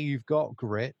here you've got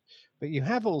grit, but you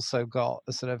have also got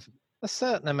a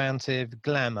certain amount of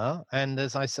glamour. And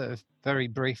as I sort of very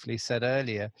briefly said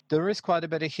earlier, there is quite a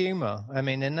bit of humor. I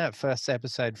mean, in that first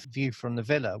episode, View from the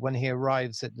Villa, when he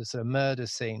arrives at the sort of murder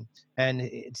scene, and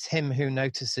it's him who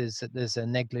notices that there's a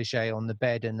negligee on the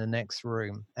bed in the next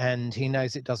room, and he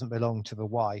knows it doesn't belong to the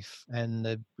wife. And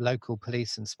the local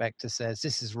police inspector says,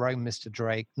 "This is Rome, Mr.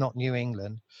 Drake, not New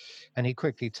England." And he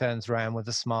quickly turns around with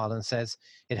a smile and says,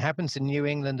 "It happens in New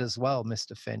England as well,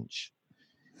 Mr. Finch."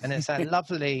 And it's that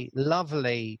lovely,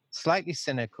 lovely, slightly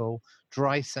cynical,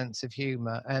 dry sense of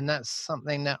humor. And that's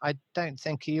something that I don't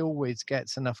think he always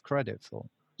gets enough credit for.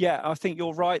 Yeah, I think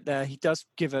you're right there. He does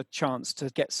give a chance to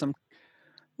get some,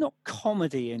 not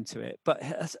comedy into it, but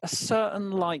a certain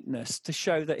lightness to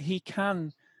show that he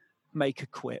can make a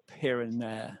quip here and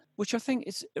there, which I think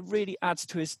it really adds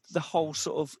to the whole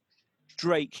sort of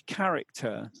Drake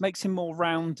character, makes him more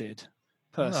rounded,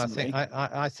 personally. No,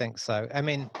 I think so. I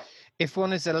mean, if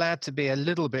one is allowed to be a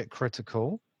little bit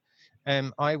critical,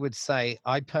 I would say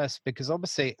because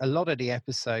obviously a lot of the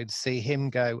episodes see him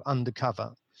go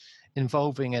undercover,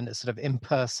 involving in a sort of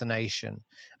impersonation.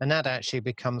 And that actually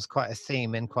becomes quite a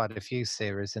theme in quite a few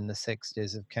series in the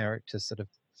 60s of characters sort of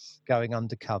going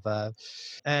undercover.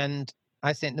 And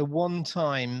I think the one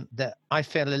time that I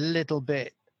feel a little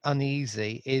bit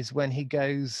uneasy is when he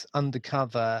goes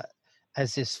undercover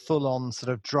as this full-on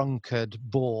sort of drunkard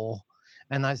bore.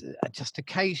 And I just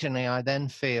occasionally I then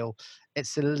feel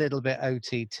it's a little bit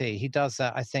OTT. He does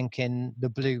that, I think, in The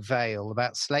Blue Veil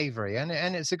about slavery, and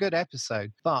it's a good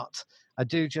episode. But I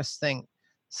do just think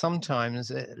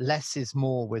sometimes less is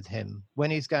more with him.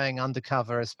 When he's going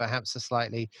undercover as perhaps a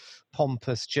slightly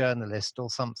pompous journalist or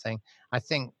something, I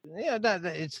think, that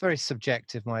it's very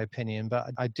subjective, my opinion,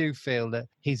 but I do feel that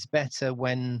he's better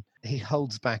when he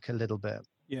holds back a little bit.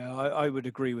 Yeah, I would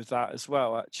agree with that as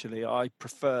well, actually. I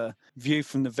prefer View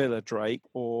from the Villa Drake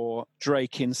or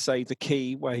Drake in, say, The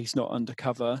Key, where he's not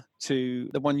undercover, to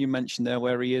the one you mentioned there,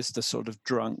 where he is the sort of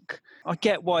drunk. I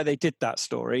get why they did that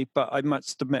story, but I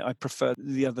must admit I prefer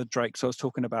the other Drakes I was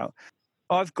talking about.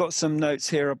 I've got some notes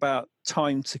here about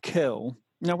Time to Kill.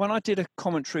 Now, when I did a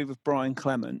commentary with Brian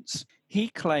Clements, he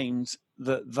claimed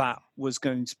that that was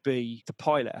going to be the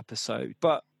pilot episode.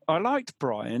 But I liked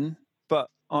Brian, but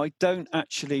I don't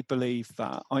actually believe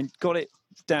that. I got it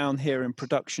down here in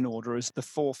production order as the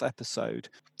 4th episode.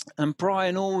 And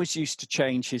Brian always used to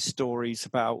change his stories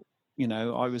about,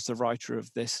 I was the writer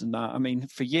of this and that. I mean,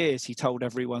 for years, he told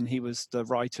everyone he was the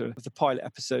writer of the pilot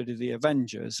episode of The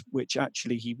Avengers, which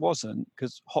actually he wasn't,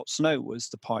 because Hot Snow was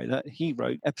the pilot. He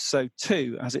wrote episode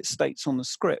 2, as it states on the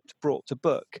script, brought to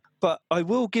book. But I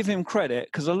will give him credit,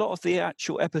 because a lot of the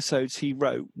actual episodes he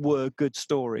wrote were good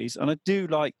stories. And I do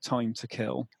like Time to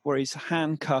Kill, where he's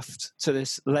handcuffed to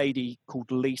this lady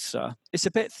called Lisa. It's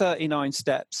a bit 39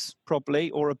 Steps,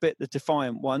 probably, or a bit The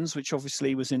Defiant Ones, which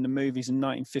obviously was in the movies in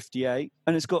 1958.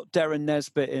 And it's got Darren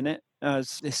Nesbitt in it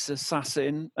as this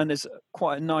assassin. And there's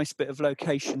quite a nice bit of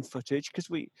location footage, because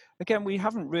we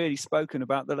haven't really spoken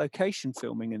about the location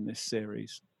filming in this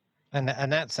series. And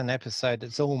that's an episode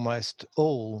that's almost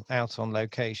all out on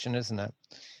location, isn't it?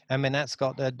 I mean, that's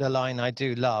got the line I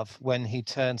do love when he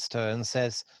turns to her and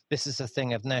says, "This is a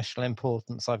thing of national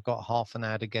importance. I've got half an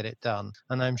hour to get it done."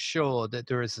 And I'm sure that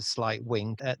there is a slight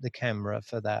wink at the camera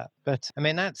for that. But I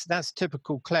mean, that's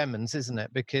typical Clemens, isn't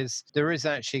it? Because there is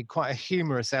actually quite a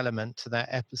humorous element to that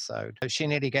episode. She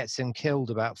nearly gets him killed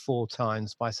about 4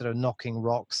 times by sort of knocking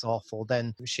rocks off, or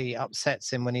then she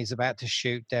upsets him when he's about to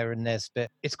shoot Darren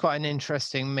Nesbitt. It's quite an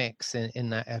interesting mix in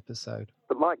that episode.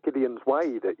 But like Gideon's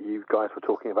Way that you guys were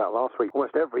talking about last week,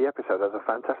 almost every episode has a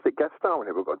fantastic guest star in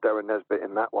it. We've got Darren Nesbitt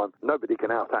in that one. Nobody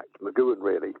can outact McGoohan,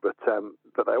 really, but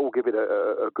they all give it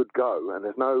a good go. And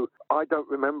I don't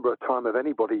remember a time of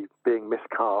anybody being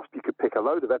miscast. You could pick a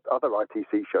load of other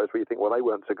ITC shows where you think, well, they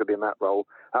weren't so good in that role.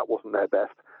 That wasn't their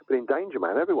best. But in Danger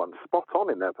Man, everyone's spot on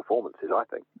in their performances, I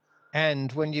think.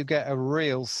 And when you get a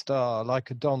real star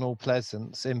like a Donald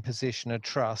Pleasance in position of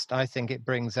trust, I think it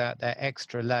brings out that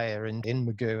extra layer in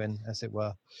McGoohan, as it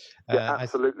were. Yeah,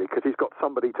 absolutely, because he's got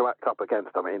somebody to act up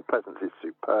against. I mean, Pleasance is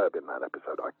superb in that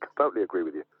episode. I totally agree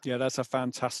with you. Yeah, that's a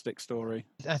fantastic story.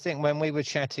 I think when we were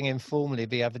chatting informally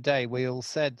the other day, we all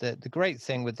said that the great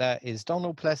thing with that is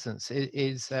Donald Pleasance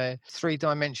is a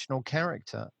 3-dimensional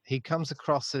character. He comes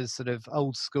across as sort of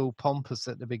old school pompous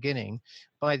at the beginning.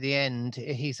 By the end,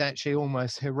 he's actually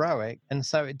almost heroic. And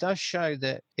so it does show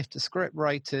that if the script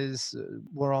writers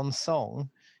were on song,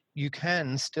 you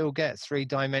can still get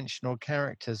 3-dimensional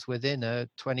characters within a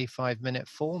 25-minute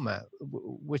format,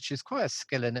 which is quite a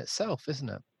skill in itself, isn't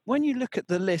it? When you look at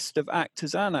the list of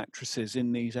actors and actresses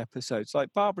in these episodes,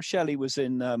 like Barbara Shelley was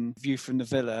in View from the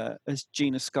Villa as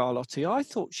Gina Scarlotti, I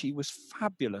thought she was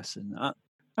fabulous in that.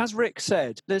 As Rick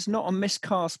said, there's not a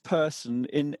miscast person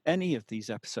in any of these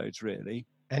episodes, really.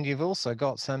 And you've also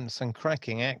got some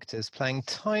cracking actors playing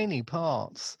tiny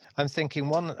parts. I'm thinking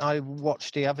one I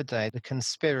watched the other day, The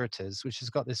Conspirators, which has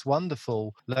got this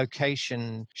wonderful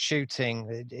location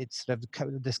shooting. It's sort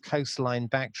of this coastline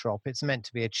backdrop. It's meant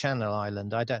to be a Channel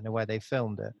Island. I don't know where they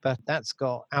filmed it, but that's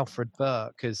got Alfred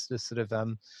Burke as the sort of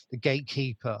the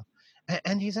gatekeeper.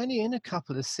 And he's only in a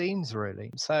couple of scenes,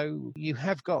 really. So you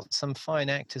have got some fine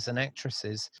actors and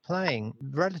actresses playing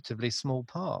relatively small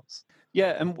parts.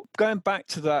 Yeah, and going back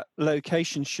to that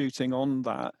location shooting on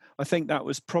that, I think that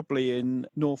was probably in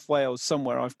North Wales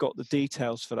somewhere. I've got the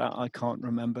details for that. I can't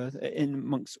remember in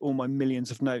amongst all my millions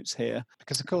of notes here.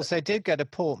 Because, of course, they did go to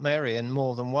Portmeirion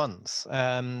more than once.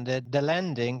 The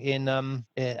landing in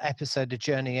episode of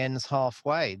Journey Ends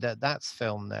Halfway, that's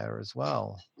filmed there as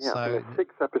well. Yeah, so, there's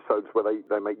 6 episodes where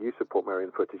they make use of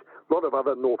Portmeirion footage. A lot of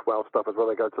other North Wales stuff as well.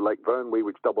 They go to Lake Vyrnwy,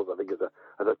 which doubles, I think, as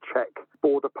a Czech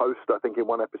border post, I think, in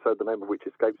one episode, the name of which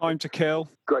escapes. Time to Kill.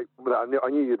 Great. I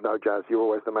knew you'd know, Jazz. You're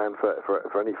always the man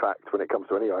for any facts when it comes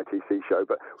to any ITC show.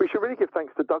 But we should really give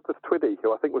thanks to Douglas Twiddy,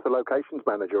 who I think was the locations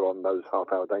manager on those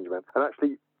half-hour Danger Men, and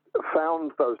actually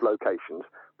found those locations.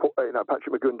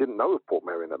 Patrick McGoohan didn't know of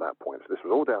Portmeirion at that point, so this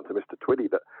was all down to Mr. Twiddy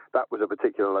that was a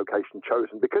particular location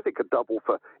chosen because it could double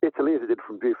for Italy as it did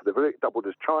from View for the Villa, it doubled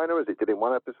as China as it did in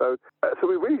one episode. So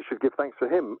we really should give thanks to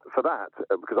him for that,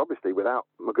 because obviously without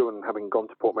McGoohan having gone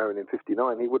to Portmeirion in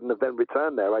 1959, he wouldn't have then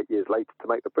returned there 8 years later to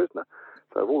make The Prisoner.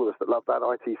 So all of us that love that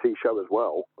ITC show as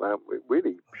well, we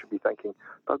really should be thanking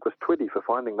Douglas Twiddy for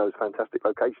finding those fantastic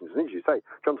locations. And as you say,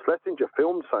 John Schlesinger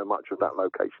filmed so much of that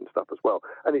location stuff as well.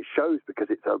 And it shows because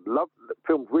it's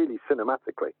filmed really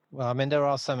cinematically. Well, I mean, there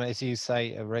are some, as you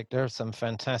say, Rick, there are some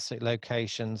fantastic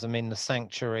locations. I mean, the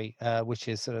Sanctuary, which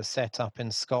is sort of set up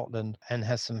in Scotland and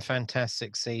has some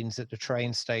fantastic scenes at the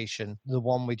train station. The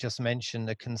one we just mentioned,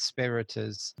 The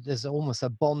Conspirators, there's almost a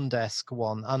Bond-esque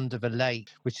one, Under the Lake,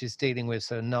 which is dealing with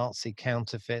sort of Nazi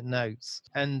counterfeit notes.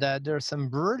 And there are some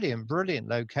brilliant, brilliant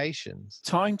locations.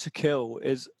 Time to Kill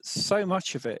is so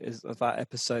much of it of that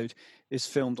episode is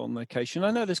filmed on location.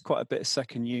 I know there's quite a bit of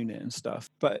second unit and stuff,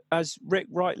 but as Rick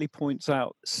rightly points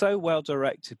out, so well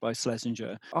directed by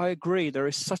Schlesinger. I agree, there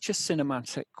is such a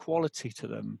cinematic quality to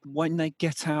them when they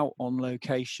get out on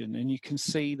location, and you can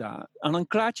see that. And I'm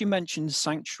glad you mentioned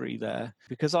Sanctuary there,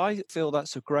 because I feel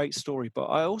that's a great story, but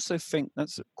I also think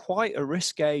that's quite a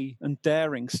risque and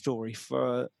daring story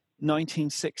for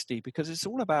 1960, because it's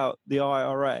all about the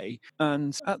IRA.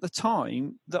 And at the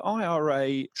time, the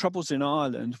IRA troubles in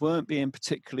Ireland weren't being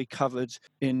particularly covered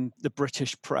in the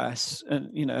British press. And,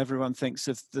 you know, everyone thinks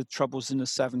of the troubles in the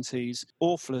 70s,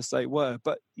 awful as they were.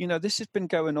 But, you know, this has been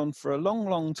going on for a long,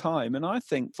 long time. And I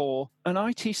think for an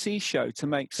ITC show to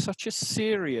make such a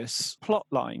serious plot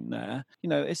line there, you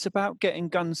know, it's about getting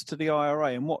guns to the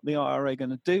IRA and what the IRA are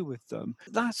going to do with them.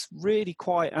 That's really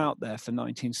quite out there for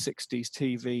 1960s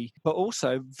TV, but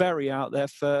also very out there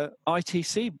for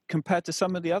ITC compared to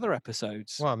some of the other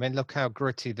episodes. Well, I mean, look how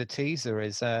gritty the teaser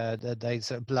is. They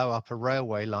sort of blow up a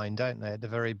railway line, don't they, at the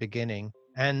very beginning?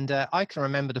 And I can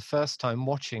remember the first time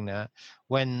watching that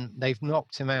when they've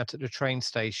knocked him out at the train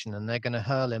station and they're going to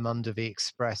hurl him under the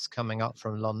express coming up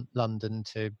from London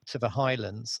to the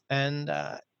Highlands. And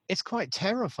it's quite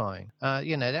terrifying.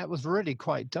 You know, that was really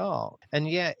quite dark. And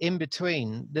yet in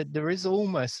between, there is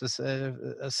almost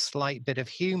a slight bit of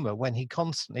humor when he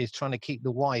constantly is trying to keep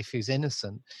the wife who's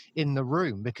innocent in the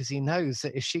room, because he knows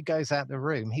that if she goes out the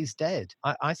room, he's dead.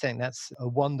 I think that's a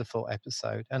wonderful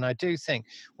episode. And I do think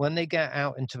when they get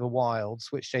out into the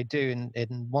wilds, which they do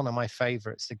in one of my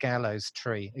favorites, the Gallows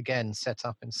Tree, again, set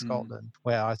up in Scotland,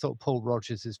 where I thought Paul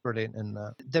Rogers is brilliant in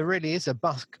that. There really is a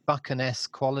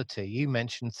Buchan-esque quality. You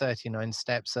mentioned 39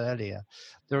 Steps earlier.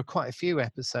 There are quite a few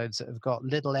episodes that have got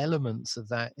little elements of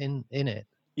that in it.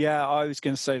 Yeah, I was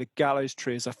going to say the Gallows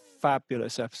Tree is a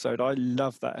fabulous episode. I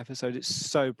love that episode. It's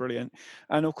so brilliant.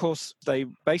 And of course, they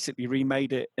basically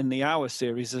remade it in the Hour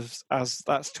series as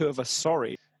That's Two of Us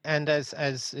Sorry. And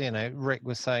as you know, Rick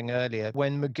was saying earlier,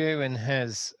 when McGoohan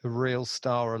has a real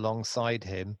star alongside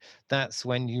him, that's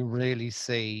when you really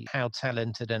see how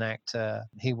talented an actor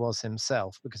he was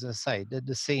himself. Because as I say,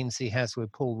 the scenes he has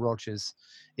with Paul Rogers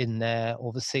in there,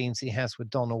 or the scenes he has with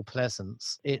Donald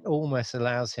Pleasance, it almost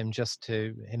allows him just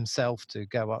to himself to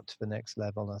go up to the next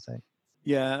level, I think.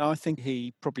 Yeah, I think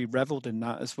he probably reveled in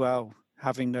that as well,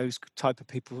 having those type of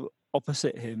people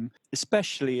opposite him,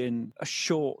 especially in a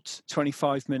short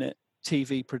 25-minute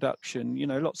TV production. You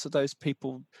know, lots of those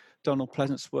people, Donald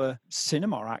Pleasance, were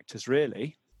cinema actors,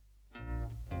 really.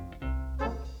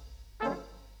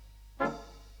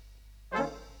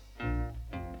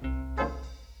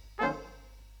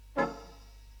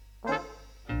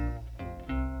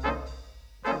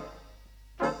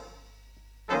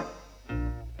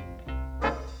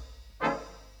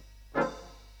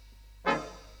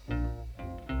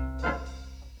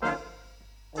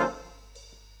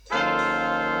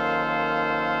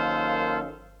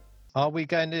 Are we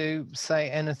going to say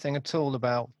anything at all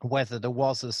about whether there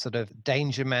was a sort of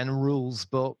Danger Man rules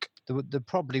book? There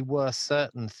probably were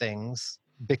certain things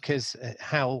because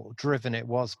how driven it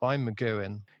was by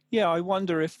McGoohan. Yeah, I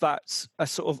wonder if that's a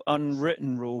sort of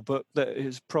unwritten rule book that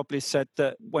is probably said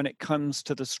that when it comes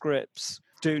to the scripts,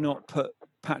 do not put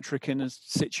Patrick in a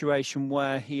situation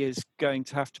where he is going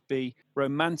to have to be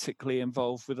romantically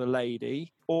involved with a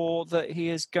lady, or that he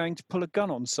is going to pull a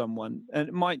gun on someone. And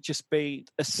it might just be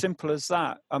as simple as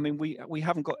that. I mean, we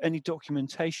haven't got any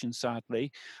documentation,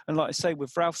 sadly. And like I say,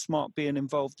 with Ralph Smart being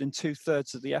involved in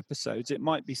 2/3 of the episodes, it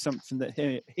might be something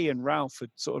that he and Ralph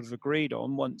had sort of agreed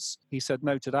on once he said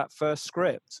no to that first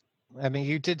script. I mean,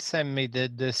 you did send me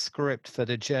the script for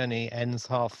The Journey Ends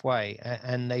Halfway,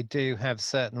 and they do have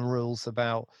certain rules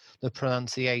about the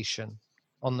pronunciation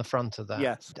on the front of that.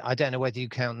 Yes. I don't know whether you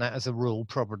count that as a rule,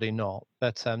 probably not,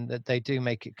 but that they do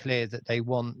make it clear that they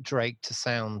want Drake to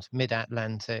sound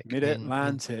mid-Atlantic.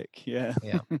 Mid-Atlantic, yeah.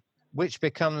 Yeah. Which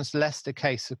becomes less the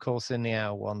case, of course, in the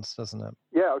Hour ones, doesn't it?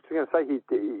 Yeah, I was going to say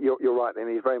you're right, and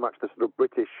he's very much the sort of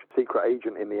British secret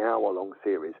agent in the hour-long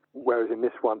series, whereas in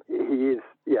this one he is,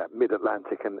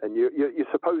 mid-Atlantic, and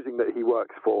you're supposing that he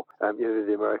works for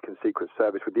the American Secret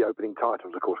Service with the opening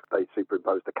titles. Of course, they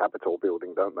superimpose the Capitol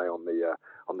building, don't they, on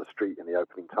the street in the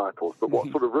opening titles. But what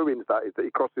sort of ruins that is that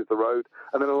he crosses the road,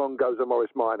 and then along goes a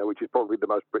Morris Minor, which is probably the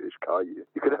most British car you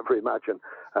could ever imagine,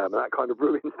 and that kind of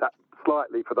ruins that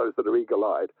slightly for those that are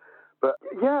eagle-eyed. But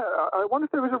yeah, I wonder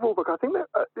if there is a rule book. I think that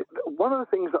one of the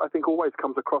things that I think always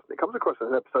comes across, and it comes across in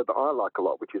an episode that I like a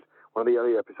lot, which is one of the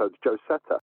early episodes, Joe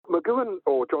Seta. McGoohan,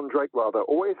 or John Drake rather,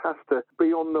 always has to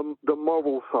be on the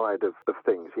moral side of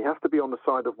things. He has to be on the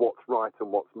side of what's right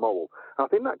and what's moral. And I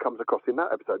think that comes across in that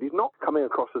episode. He's not coming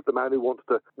across as the man who wants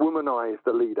to womanize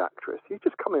the lead actress. He's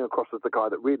just coming across as the guy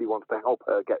that really wants to help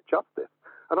her get justice.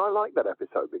 And I like that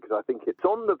episode because I think it's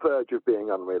on the verge of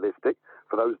being unrealistic.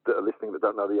 For those that are listening that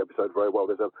don't know the episode very well,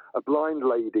 there's a blind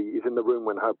lady is in the room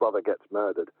when her brother gets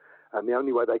murdered. And the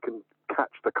only way they can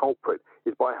catch the culprit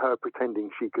is by her pretending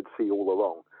she could see all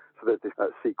along. So there's this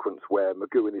sequence where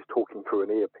McGoohan is talking through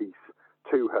an earpiece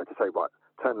to her to say, right,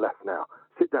 turn left now,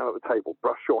 sit down at the table,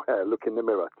 brush your hair, look in the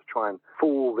mirror, to try and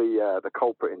fool the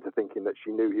culprit into thinking that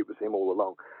she knew it was him all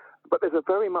along. But there's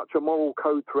very much a moral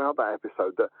code throughout that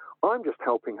episode that I'm just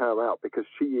helping her out because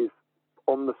she is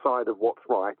on the side of what's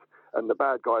right and the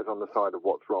bad guy's on the side of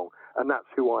what's wrong. And that's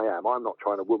who I am. I'm not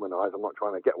trying to womanize. I'm not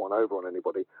trying to get one over on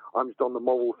anybody. I'm just on the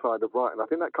moral side of right. And I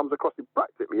think that comes across in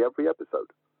practically every episode.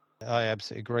 I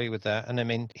absolutely agree with that. And I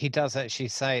mean, he does actually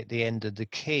say at the end of The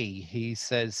Key, he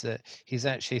says that he's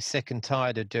actually sick and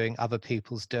tired of doing other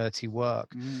people's dirty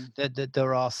work. That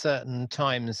there are certain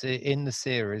times in the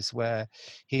series where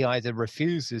he either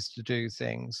refuses to do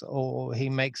things or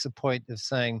he makes a point of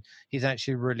saying he's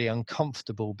actually really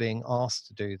uncomfortable being asked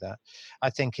to do that. I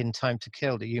think in Time to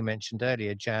Kill that you mentioned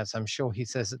earlier, Jazz, I'm sure he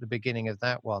says at the beginning of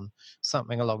that one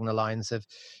something along the lines of,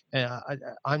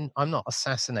 I'm not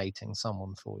assassinating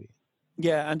someone for you.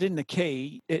 Yeah, and in The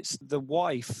Key, it's the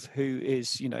wife who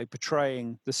is,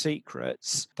 betraying the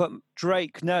secrets. But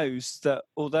Drake knows that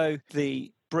although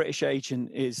the British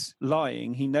agent is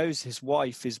lying, he knows his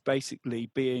wife is basically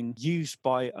being used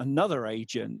by another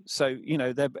agent. So,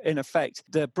 they're in effect,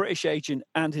 the British agent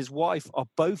and his wife are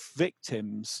both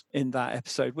victims in that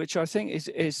episode, which I think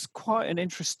is quite an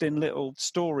interesting little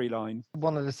storyline.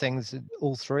 One of the things that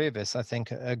all three of us, I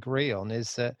think, agree on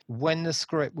is that when the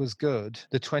script was good,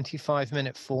 the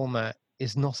 25-minute format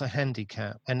is not a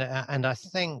handicap. And I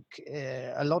think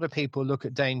a lot of people look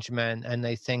at Danger Man and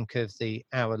they think of the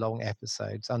hour-long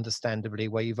episodes, understandably,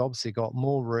 where you've obviously got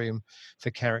more room for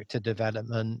character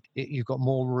development. You've got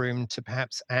more room to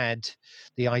perhaps add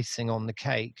the icing on the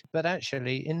cake. But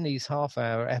actually, in these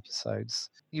half-hour episodes,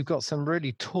 you've got some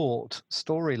really taut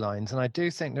storylines. And I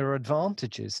do think there are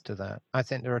advantages to that. I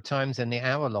think there are times in the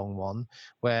hour-long one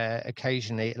where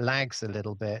occasionally it lags a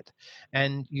little bit.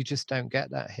 And you just don't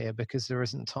get that here because there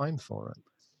isn't time for it.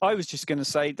 I was just going to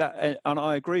say that, and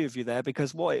I agree with you there,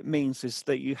 because what it means is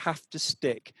that you have to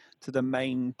stick to the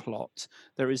main plot.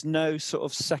 There is no sort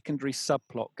of secondary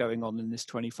subplot going on in this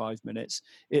 25 minutes.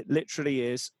 It literally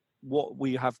is what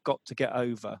we have got to get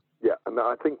over. Yeah, and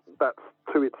I think that's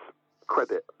to its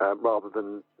credit rather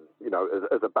than,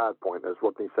 as a bad point, as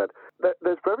Rodney said.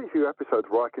 There's very few episodes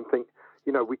where I can think,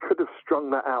 we could have strung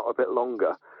that out a bit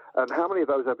longer. And how many of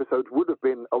those episodes would have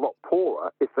been a lot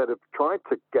poorer if they'd have tried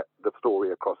to get the story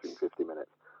across in 50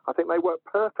 minutes? I think they work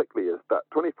perfectly as that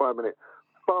 25-minute,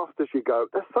 fast as you go.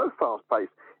 They're so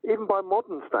fast-paced, even by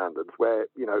modern standards where,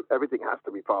 everything has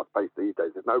to be fast-paced these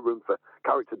days. There's no room for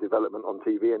character development on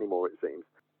TV anymore, it seems.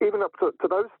 Even up to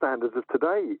those standards of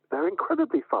today, they're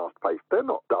incredibly fast-paced. They're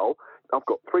not dull. I've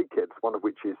got 3 kids, one of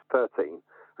which is 13,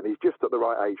 and he's just at the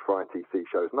right age for ITC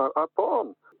shows. And I put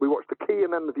on. We watched The Key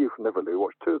and then The View from Neverloo. We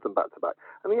watched 2 of them back to back.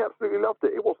 And he absolutely loved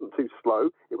it. It wasn't too slow.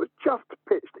 It was just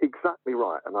pitched exactly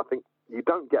right. And I think you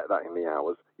don't get that in the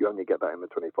hours. You only get that in the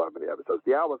 25-minute episodes.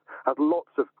 The hours have lots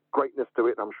of greatness to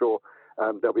it. And I'm sure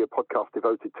there'll be a podcast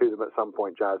devoted to them at some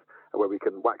point, Jazz, where we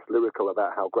can wax lyrical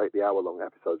about how great the hour-long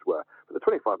episodes were. But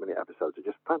the 25-minute episodes are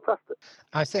just fantastic.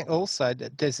 I think also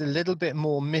that there's a little bit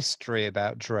more mystery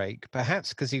about Drake, perhaps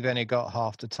because you've only got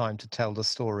half the time to tell the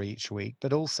story each week,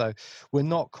 but also we're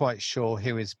not quite sure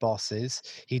who his boss is.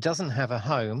 He doesn't have a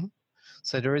home.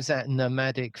 So there is that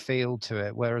nomadic feel to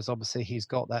it, whereas obviously he's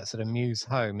got that sort of muse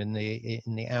home in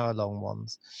the hour-long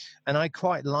ones. And I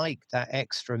quite like that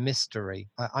extra mystery.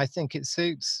 I think it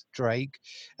suits Drake,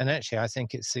 and actually I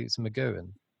think it suits McGoohan.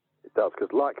 It does,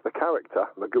 because like the character,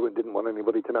 McGoohan didn't want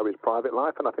anybody to know his private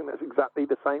life, and I think that's exactly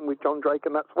the same with John Drake,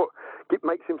 and that's what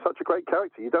makes him such a great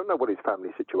character. You don't know what his family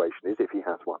situation is, if he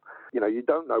has one. You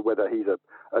don't know whether he's a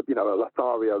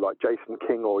Lothario like Jason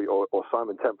King or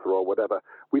Simon Templar or whatever.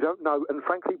 We don't know, and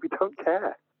frankly, we don't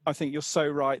care. I think you're so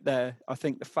right there. I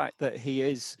think the fact that he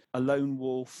is a lone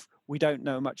wolf, we don't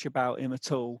know much about him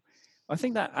at all. I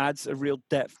think that adds a real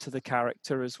depth to the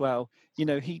character as well.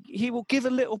 He will give a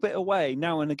little bit away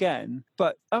now and again,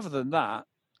 but other than that,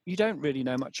 you don't really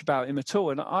know much about him at all.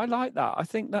 And I like that. I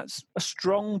think that's a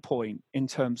strong point in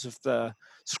terms of the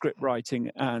script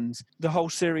writing and the whole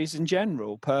series in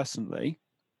general, personally.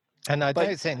 And I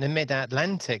don't think the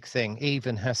mid-Atlantic thing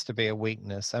even has to be a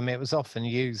weakness. I mean, it was often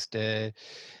used in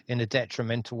a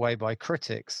detrimental way by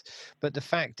critics. But the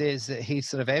fact is that he's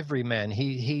sort of everyman.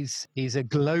 He's a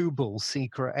global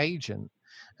secret agent.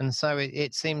 And so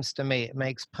it seems to me it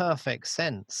makes perfect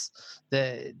sense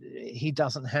that he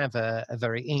doesn't have a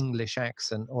very English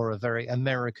accent or a very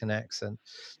American accent,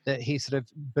 that he sort of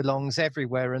belongs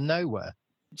everywhere and nowhere.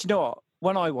 Do you know what?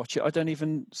 When I watch it, I don't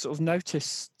even sort of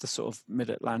notice the sort of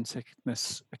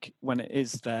mid-Atlanticness when it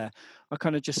is there. I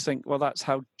kind of just think, well, that's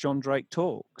how John Drake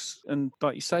talks. And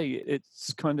like you say,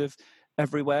 it's kind of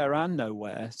everywhere and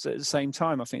nowhere. So at the same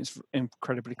time, I think it's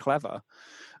incredibly clever.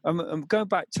 Going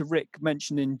back to Rick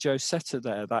mentioning Joe Setter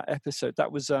there, that episode,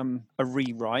 that was a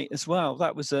rewrite as well.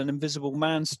 That was an Invisible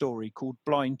Man story called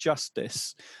Blind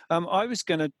Justice. I was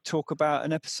going to talk about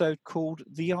an episode called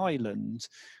The Island,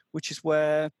 which is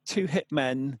where two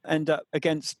hitmen end up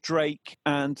against Drake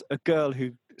and a girl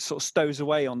who sort of stows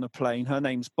away on the plane. Her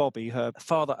name's Bobby. Her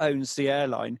father owns the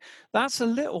airline. That's a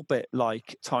little bit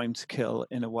like Time to Kill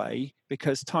in a way,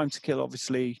 because Time to Kill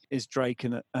obviously is Drake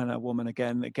and a woman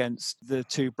again against the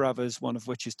two brothers, one of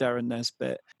which is Darren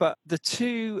Nesbitt. But the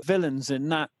two villains in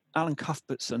that, Alan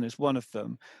Cuthbertson is one of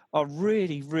them, are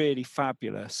really, really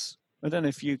fabulous. I don't know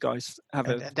if you guys have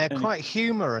They're quite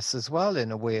humorous as well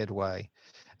in a weird way.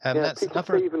 That's Peter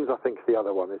Stevens, I think, is the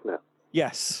other one, isn't it?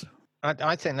 Yes.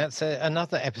 I think that's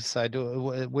another episode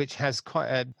which has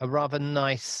quite a rather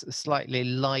nice, slightly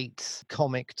light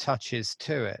comic touches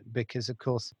to it, because, of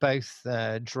course, both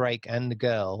Drake and the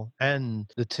girl and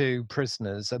the two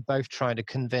prisoners are both trying to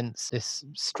convince this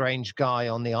strange guy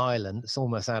on the island. It's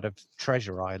almost out of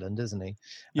Treasure Island, isn't he?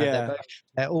 Yeah.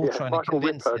 They're all trying Michael to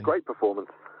convince Ripper, him. great performance.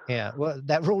 Yeah, well,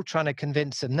 they're all trying to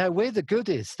convince him, no, we're the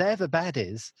goodies, they're the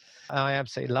baddies. I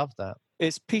absolutely love that.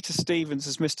 It's Peter Stevens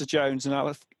as Mr. Jones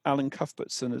and Alan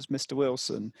Cuthbertson as Mr.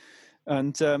 Wilson.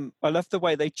 And I love the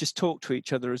way they just talk to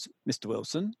each other as Mr.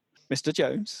 Wilson, Mr.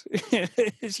 Jones.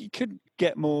 You couldn't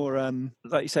get more,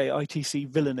 like you say,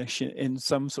 ITC villainish in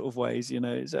some sort of ways.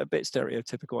 It's a bit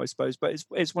stereotypical, I suppose, but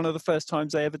it's one of the first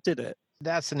times they ever did it.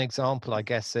 That's an example, I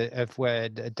guess, of where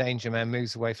Danger Man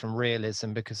moves away from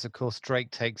realism, because, of course,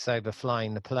 Drake takes over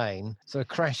flying the plane, so it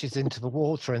crashes into the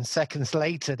water, and seconds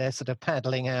later they're sort of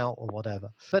paddling out or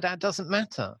whatever. But that doesn't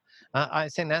matter. I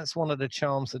think that's one of the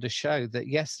charms of the show, that,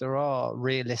 yes, there are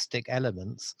realistic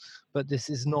elements, but this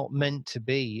is not meant to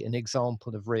be an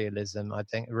example of realism. I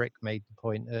think Rick made the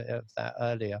point of that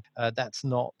earlier. That's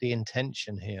not the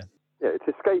intention here. Yeah, it's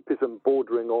escapism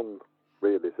bordering on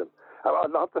realism. I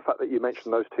love the fact that you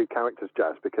mentioned those two characters,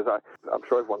 Jazz, because I'm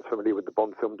sure everyone's familiar with the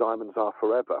Bond film Diamonds Are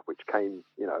Forever, which came,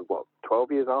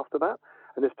 12 years after that?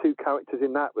 And there's two characters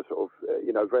in that were sort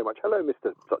of, very much, hello,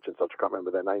 Mr. Such and Such, I can't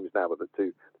remember their names now, but the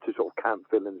two sort of camp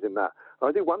villains in that. And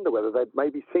I do wonder whether they'd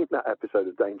maybe seen that episode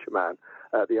of Danger Man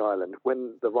at the Island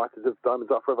when the writers of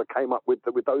Diamonds Are Forever came up with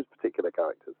those particular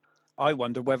characters. I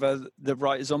wonder whether the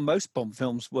writers on most Bond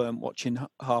films weren't watching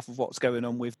half of what's going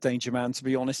on with Danger Man, to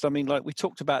be honest. I mean, like we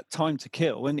talked about Time to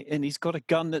Kill, and he's got a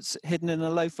gun that's hidden in a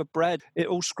loaf of bread. It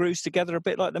all screws together a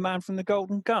bit like The Man from the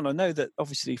Golden Gun. I know that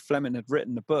obviously Fleming had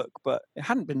written the book, but it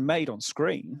hadn't been made on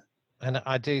screen. And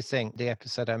I do think the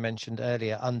episode I mentioned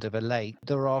earlier, Under the Lake,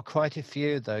 there are quite a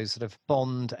few of those sort of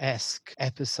Bond-esque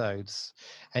episodes.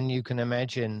 And you can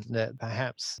imagine that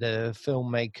perhaps the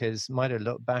filmmakers might have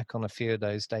looked back on a few of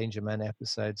those Danger Man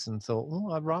episodes and thought,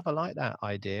 oh, I rather like that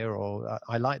idea, or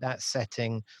I like that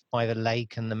setting by the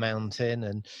lake and the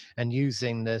mountain, and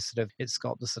using the sort of, it's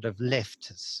got the sort of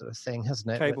lift sort of thing,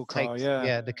 hasn't it? Cable car, yeah.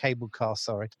 Yeah, the cable car,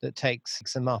 sorry, that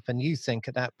takes them up. And you think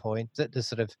at that point that the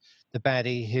sort of the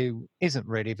baddie who isn't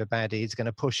really the baddie is going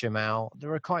to push him out.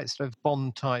 There are quite sort of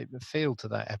Bond-type feel to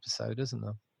that episode, isn't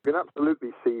there? You can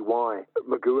absolutely see why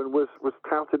McGoohan was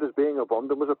touted as being a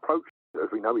Bond and was approached. As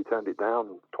we know, he turned it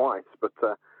down twice, but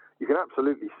you can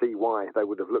absolutely see why they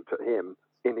would have looked at him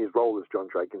in his role as John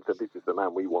Drake and said, this is the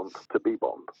man we want to be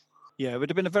Bond. Yeah, it would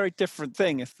have been a very different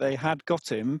thing if they had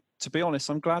got him. To be honest,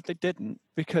 I'm glad they didn't,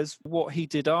 because what he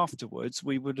did afterwards,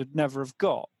 we would have never have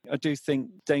got. I do think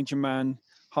Danger Man,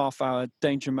 Half Hour,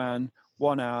 Danger Man,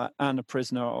 1 Hour, and A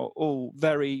Prisoner are all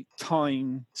very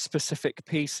time-specific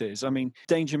pieces. I mean,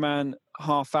 Danger Man,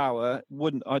 Half Hour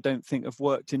wouldn't, I don't think, have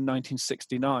worked in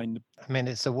 1969. I mean,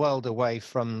 it's a world away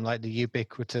from like the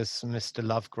ubiquitous Mr.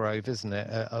 Lovegrove, isn't it?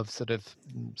 Of sort of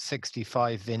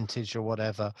 65 vintage or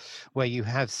whatever, where you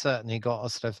have certainly got a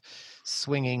sort of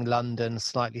swinging London,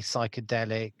 slightly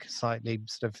psychedelic, slightly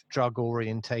sort of drug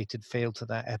orientated feel to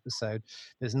that episode.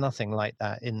 There's nothing like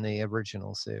that in the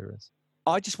original series.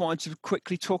 I just wanted to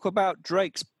quickly talk about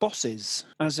Drake's bosses,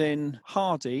 as in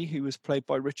Hardy, who was played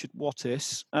by Richard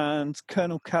Wattis, and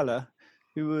Colonel Keller,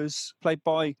 who was played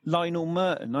by Lionel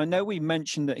Merton. I know we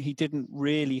mentioned that he didn't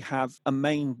really have a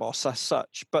main boss as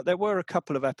such, but there were a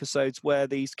couple of episodes where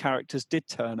these characters did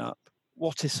turn up.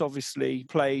 Wattis obviously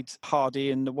played Hardy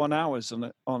in the 1 Hours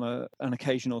on an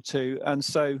occasion or two, and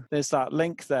so there's that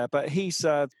link there. But he's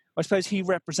I suppose he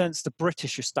represents the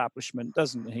British establishment,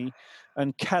 doesn't he?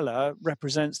 And Keller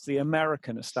represents the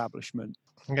American establishment.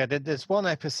 Yeah, there's one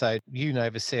episode, you know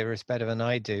the series better than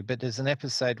I do, but there's an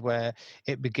episode where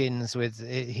it begins with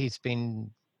he's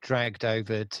been dragged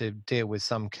over to deal with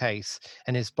some case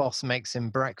and his boss makes him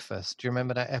breakfast. Do you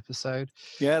remember that episode?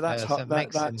 Yeah, that's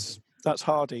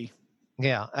Hardy.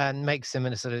 Yeah, and makes him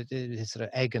in a sort of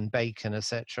egg and bacon,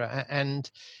 etc. And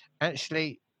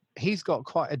actually, he's got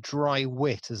quite a dry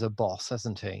wit as a boss,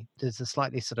 hasn't he? There's a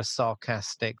slightly sort of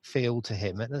sarcastic feel to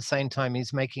him. At the same time,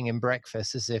 he's making him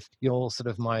breakfast as if you're sort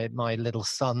of my little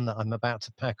son that I'm about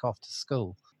to pack off to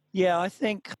school. Yeah, I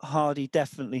think Hardy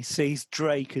definitely sees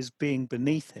Drake as being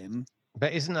beneath him.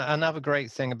 But isn't that another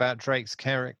great thing about Drake's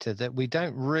character, that we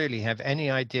don't really have any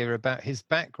idea about his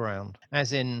background?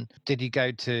 As in, did he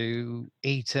go to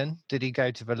Eton? Did he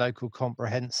go to the local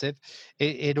comprehensive?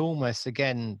 It almost,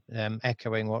 again,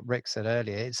 echoing what Rick said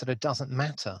earlier, it sort of doesn't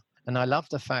matter. And I love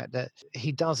the fact that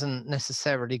he doesn't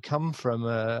necessarily come from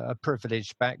a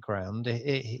privileged background.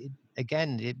 It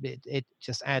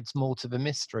just adds more to the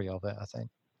mystery of it, I think.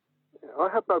 I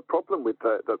have no problem with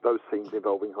those scenes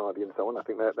involving Hardy and so on. I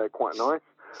think they're quite nice.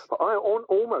 But I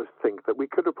almost think that we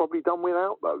could have probably done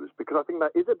without those, because I think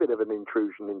that is a bit of an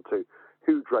intrusion into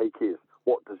who Drake is,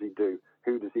 what does he do,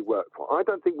 who does he work for. I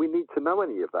don't think we need to know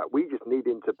any of that. We just need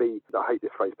him to be, I hate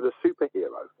this phrase, but a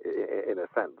superhero in a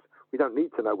sense. We don't need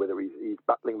to know whether he's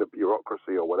battling the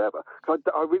bureaucracy or whatever. Because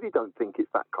I really don't think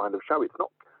it's that kind of show. It's not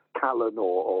Callan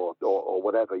or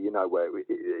whatever, where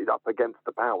it's up against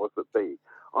the powers that be.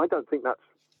 I don't think that's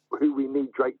who we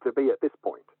need Drake to be at this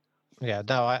point. Yeah,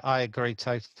 no, I agree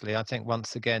totally. I think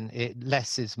once again,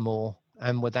 less is more.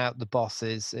 And without the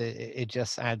bosses, it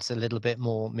just adds a little bit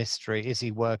more mystery. Is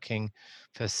he working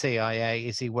for CIA?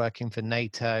 Is he working for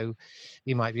NATO?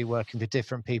 He might be working for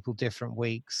different people, different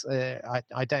weeks.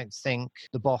 I don't think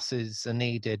the bosses are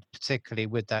needed, particularly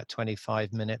with that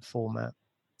 25-minute format.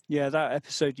 Yeah, that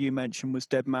episode you mentioned was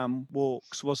Dead Man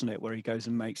Walks, wasn't it? Where he goes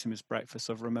and makes him his breakfast.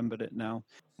 I've remembered it now.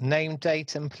 Name,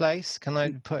 date and place. Can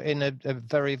I put in a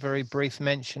very, very brief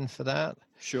mention for that?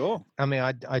 Sure. I mean,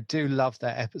 I do love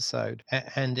that episode.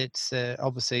 And it's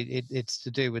obviously it's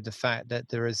to do with the fact that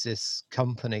there is this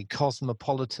company,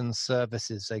 Cosmopolitan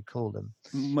Services, they call them.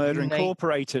 Murder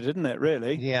Incorporated, isn't it,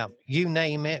 really? Yeah. You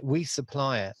name it, we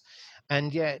supply it.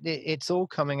 And yet it's all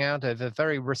coming out of a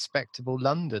very respectable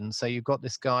London. So you've got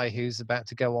this guy who's about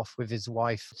to go off with his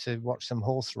wife to watch some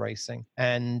horse racing.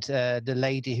 And the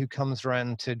lady who comes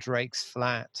around to Drake's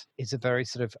flat is a very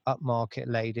sort of upmarket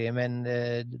lady. And then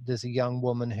there's a young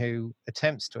woman who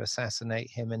attempts to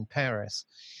assassinate him in Paris.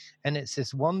 And it's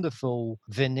this wonderful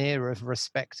veneer of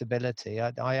respectability.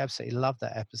 I absolutely love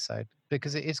that episode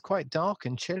because it is quite dark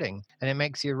and chilling. And it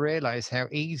makes you realize how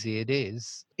easy it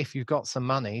is, if you've got some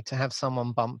money, to have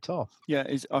someone bumped off. Yeah,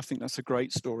 I think that's a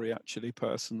great story, actually,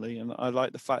 personally. And I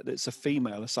like the fact that it's a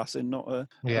female assassin, not a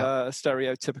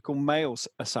stereotypical male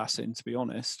assassin, to be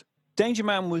honest. Danger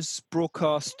Man was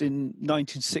broadcast in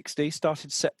 1960,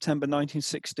 started September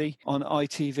 1960 on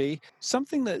ITV.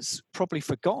 Something that's probably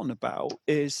forgotten about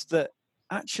is that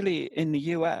actually in the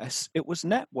US, it was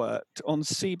networked on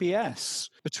CBS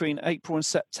between April and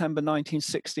September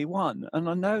 1961. And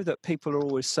I know that people are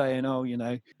always saying,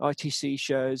 ITC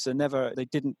shows, they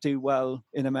didn't do well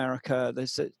in America.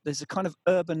 There's a kind of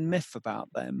urban myth about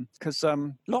them because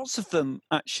lots of them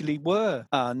actually were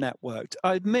networked.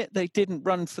 I admit they didn't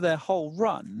run for their whole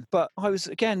run, but I was,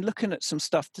 again, looking at some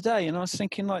stuff today and I was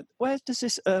thinking, where does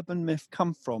this urban myth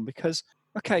come from? Because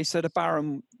Okay, so the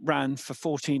Baron ran for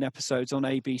 14 episodes on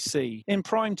ABC in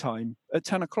prime time at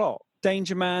 10 o'clock.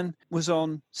 Danger Man was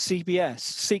on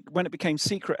CBS. When it became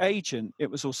Secret Agent,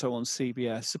 it was also on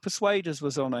CBS. The Persuaders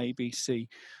was on ABC.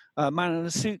 Man in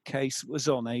a Suitcase was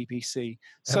on ABC.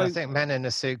 And I think Man in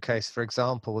a Suitcase, for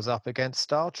example, was up against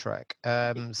Star Trek.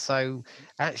 So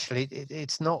actually,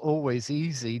 it's not always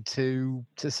easy to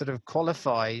sort of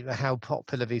qualify how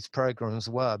popular these programs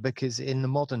were, because in the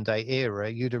modern day era,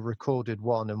 you'd have recorded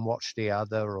one and watched the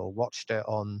other, or watched it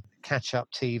on catch-up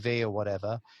TV or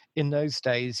whatever. In those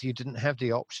days, you didn't have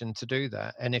the option to do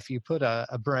that. And if you put a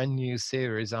brand new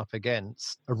series up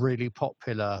against a really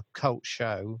popular cult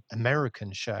show,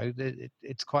 American show,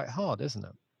 it's quite hard, isn't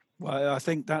it? Well, I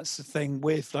think that's the thing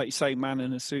with, like you say, Man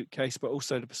in a Suitcase, but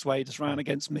also the Persuaders ran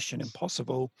against Mission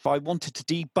Impossible. I wanted to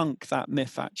debunk that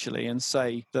myth, actually, and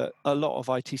say that a lot of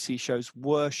ITC shows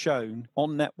were shown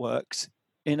on networks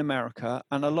in America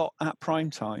and a lot at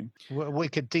prime time. We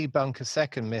could debunk a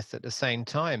second myth at the same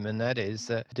time, and that is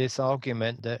that this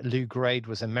argument that Lou Grade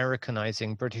was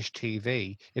Americanizing British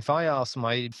TV. If I ask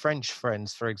my French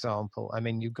friends, for example, I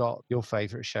mean, you've got your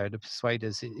favorite show, The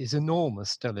Persuaders, is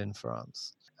enormous still in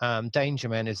France. Danger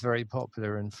Man is very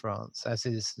popular in France, as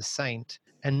is The Saint,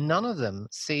 and none of them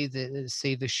see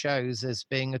the shows as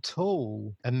being at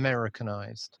all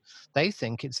Americanized. They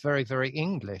think it's very, very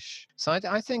English. So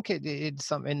I think it's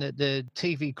something that the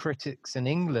TV critics in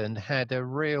England had a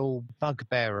real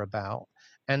bugbear about.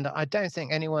 And I don't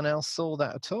think anyone else saw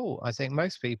that at all. I think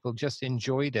most people just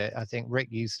enjoyed it. I think Rick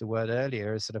used the word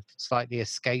earlier as sort of slightly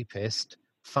escapist,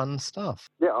 fun stuff.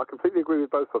 Yeah, I completely agree with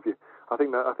both of you. I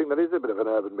think that is a bit of an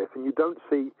urban myth, and you don't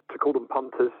see, to call them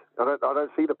punters. I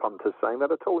don't see the punters saying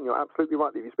that at all. And you're absolutely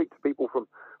right. If you speak to people from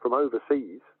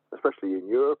overseas, especially in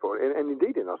Europe and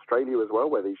indeed in Australia as well,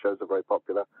 where these shows are very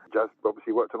popular, Jazz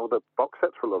obviously worked on all the box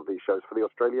sets for a lot of these shows for the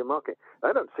Australian market.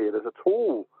 They don't see it as at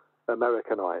all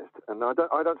Americanized, and I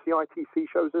don't see ITC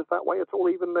shows as that way at all.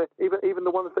 Even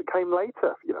the ones that came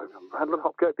later, Handler and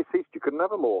Hopkirk Deceased, you couldn't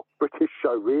have a more British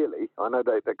show, really. I know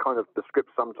that kind of the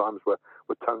scripts sometimes were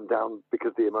toned down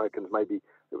because the Americans maybe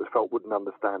it was felt wouldn't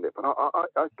understand it. But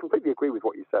I completely agree with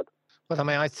what you said. Well, I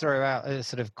mean, I threw out a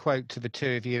sort of quote to the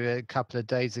two of you a couple of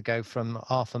days ago from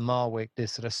Arthur Marwick,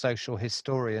 this sort of social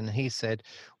historian. He said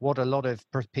what a lot of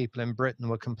people in Britain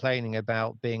were complaining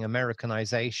about being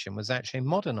Americanization was actually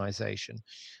modernization.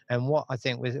 And what I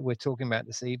think we're talking about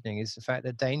this evening is the fact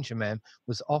that Danger Man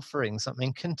was offering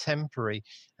something contemporary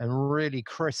and really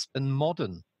crisp and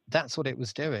modern. That's what it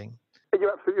was doing.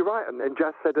 You're absolutely right, and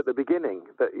Jazz said at the beginning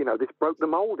that this broke the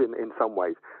mould in some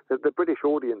ways. The British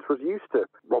audience was used to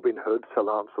Robin Hood, Sir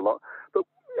Lancelot, but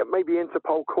maybe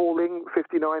Interpol calling,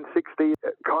 5960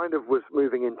 kind of was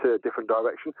moving into a different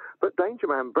direction. But Danger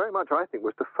Man very much, I think,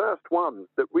 was the first one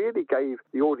that really gave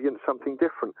the audience something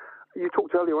different. You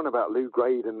talked earlier on about Lou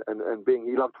Grade and being,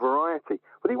 he loved variety.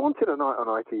 But he wanted A Night on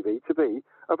ITV to be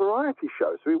a variety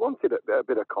show. So he wanted a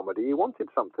bit of comedy. He wanted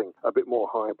something a bit more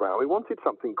highbrow. He wanted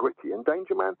something gritty. And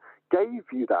Danger Man gave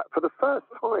you that for the first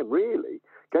time, really,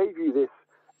 gave you this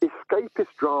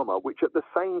escapist drama, which at the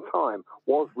same time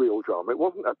was real drama. It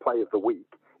wasn't a play of the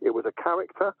week. It was a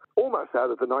character almost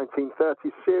out of the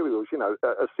 1930s serials,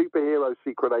 a superhero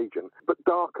secret agent, but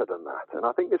darker than that. And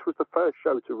I think this was the first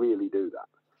show to really do that.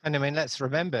 And I mean, let's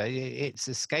remember, it's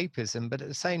escapism, but at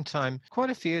the same time, quite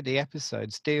a few of the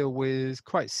episodes deal with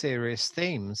quite serious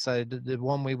themes. So the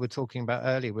one we were talking about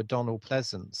earlier with Donald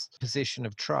Pleasance, Position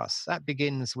of Trust, that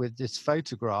begins with this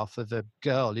photograph of a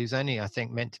girl who's only, I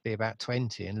think, meant to be about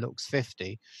 20 and looks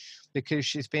 50. Because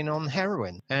she's been on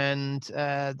heroin. And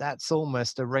that's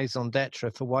almost a raison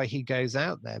d'etre for why he goes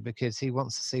out there, because he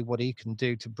wants to see what he can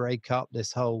do to break up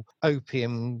this whole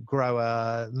opium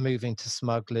grower, moving to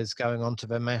smugglers, going on to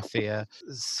the mafia.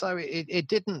 So it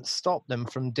didn't stop them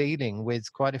from dealing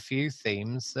with quite a few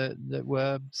themes that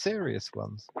were serious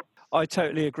ones. I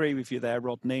totally agree with you there,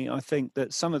 Rodney. I think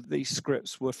that some of these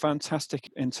scripts were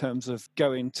fantastic in terms of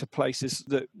going to places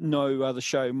that no other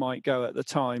show might go at the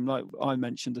time. Like I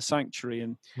mentioned, The Sanctuary.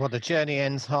 And well, The Journey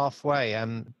Ends Halfway.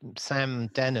 Sam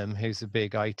Denham, who's a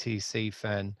big ITC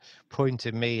fan,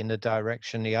 pointed me in the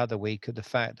direction the other week of the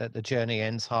fact that The Journey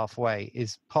Ends Halfway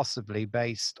is possibly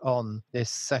based on this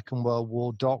Second World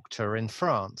War doctor in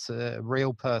France, a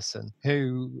real person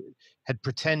who had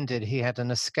pretended he had an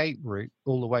escape route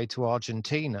all the way to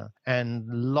Argentina, and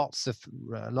lots of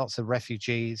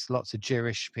refugees, lots of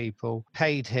Jewish people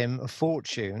paid him a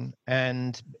fortune,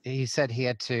 and he said he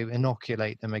had to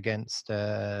inoculate them against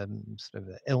sort of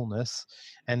illness,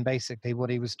 and basically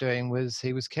what he was doing was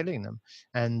he was killing them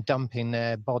and dumping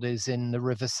their bodies in the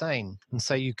River Seine. And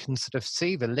so you can sort of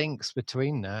see the links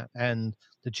between that and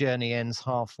the journey ends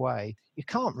halfway. You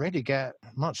can't really get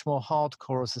much more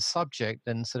hardcore as a subject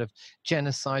than sort of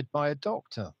genocide by a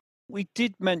doctor. We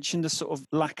did mention the sort of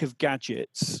lack of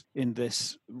gadgets in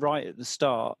this right at the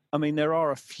start. I mean, there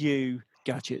are a few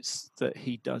gadgets that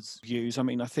he does use. I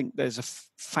mean, I think there's a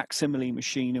facsimile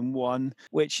machine in one,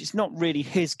 which is not really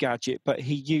his gadget, but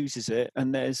he uses it.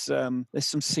 And there's some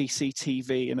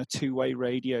CCTV and a two-way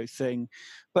radio thing.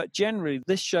 But generally,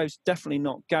 this show's definitely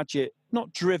not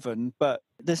not driven, but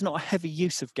there's not a heavy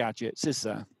use of gadgets, is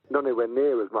there? Not anywhere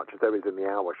near as much as there is in the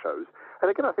hour shows. And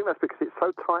again, I think that's because it's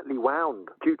so tightly wound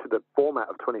due to the format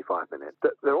of 25 minutes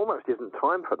that there almost isn't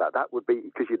time for that. That would be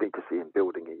because you need to see him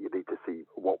building it. You need to see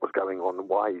what was going on and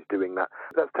why he's doing that.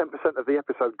 That's 10% of the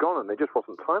episode gone, and there just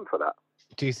wasn't time for that.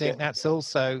 Do you think that's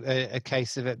also a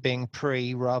case of it being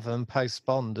pre rather than post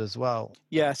Bond as well?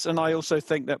 Yes, and I also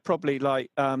think that probably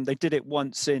they did it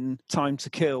once in Time to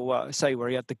Kill, where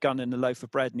he had the gun and the loaf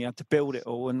of bread and he had to build it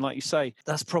all. And like you say,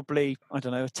 that's probably, I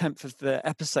don't know, a tenth of the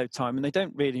episode time, and they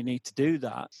don't really need to do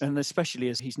that. And especially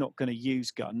as he's not going to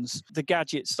use guns. The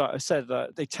gadgets, like I said,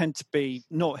 they tend to be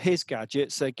not his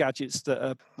gadgets. They're gadgets that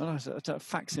are, a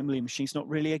facsimile machine's not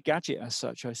really a gadget as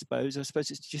such, I suppose. I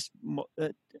suppose it's just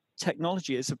technology.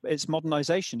 It's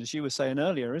modernization, as you were saying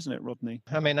earlier, isn't it, Rodney?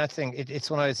 I mean, I think it's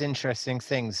one of those interesting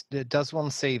things. Does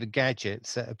one see the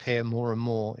gadgets that appear more and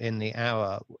more in the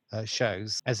hour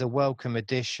shows as a welcome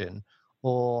addition,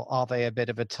 or are they a bit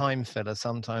of a time filler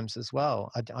sometimes as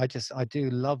well? I do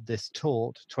love this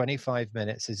taut 25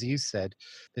 minutes, as you said.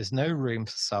 There's no room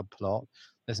for subplot.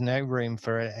 There's no room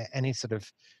for any sort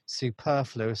of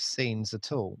superfluous scenes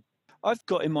at all. I've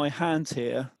got in my hand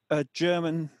here a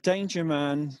German Danger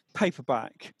Man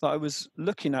paperback that I was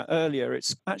looking at earlier.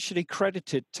 It's actually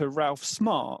credited to Ralph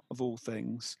Smart, of all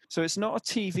things. So it's not a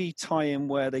TV tie-in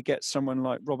where they get someone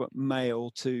like Robert Mayle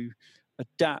to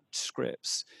adapt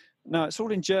scripts. Now, it's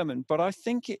all in German, but I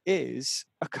think it is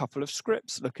a couple of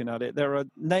scripts looking at it. There are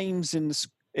names in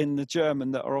the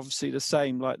German that are obviously the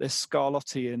same, like there's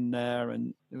Scarlotti in there,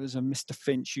 and there was a Mr.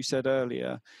 Finch you said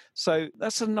earlier. So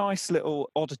that's a nice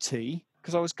little oddity,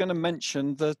 because I was going to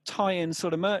mention the tie-in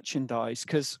sort of merchandise,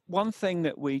 because one thing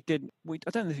that I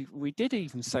don't think we did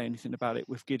even say anything about it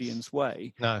with Gideon's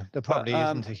Way. No, there probably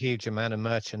isn't a huge amount of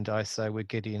merchandise, though, with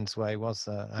Gideon's Way, was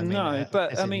there?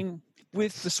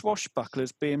 With the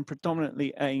Swashbucklers being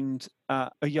predominantly aimed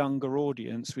at a younger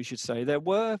audience, we should say, there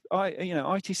were,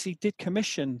 ITC did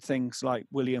commission things like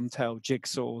William Tell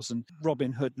jigsaws and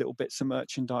Robin Hood little bits of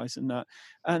merchandise and that.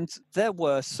 And there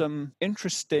were some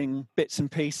interesting bits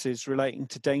and pieces relating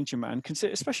to Danger Man,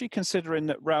 especially considering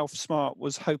that Ralph Smart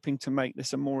was hoping to make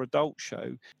this a more adult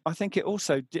show. I think it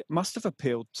also must have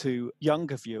appealed to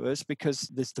younger viewers, because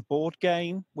there's the board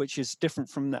game, which is different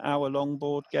from the hour-long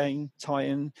board game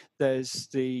tie-in. There's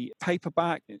the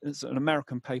paperback, it's an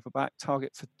American paperback,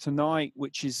 Target for Tonight,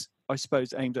 which is, I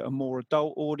suppose, aimed at a more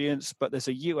adult audience, but there's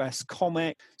a US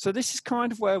comic. So this is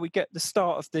kind of where we get the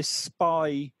start of this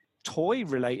spy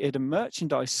toy-related and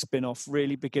merchandise spin-off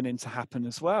really beginning to happen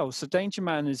as well. So Danger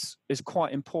Man is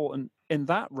quite important in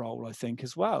that role, I think,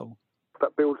 as well.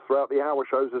 That builds throughout the hour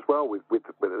shows as well. With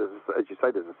as you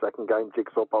say, there's a second game,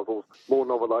 jigsaw puzzles, more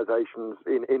novelizations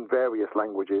in various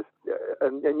languages,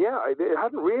 and it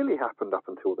hadn't really happened up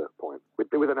until that point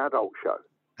with an adult show.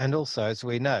 And also, as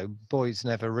we know, boys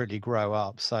never really grow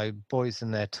up. So boys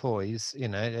and their toys,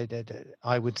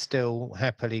 I would still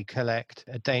happily collect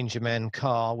a Danger Man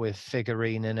car with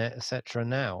figurine in it, etc.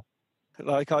 now.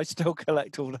 Like, I still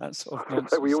collect all that sort of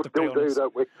nonsense. We all still do,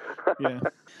 don't we? Yeah.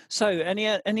 So,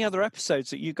 any other episodes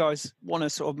that you guys want to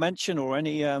sort of mention, or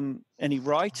any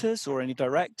writers or any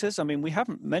directors? I mean, we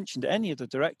haven't mentioned any of the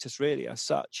directors really as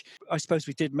such. I suppose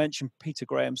we did mention Peter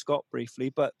Graham Scott briefly,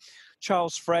 but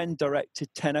Charles Friend directed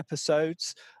 10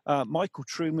 episodes. Michael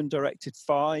Truman directed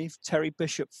 5. Terry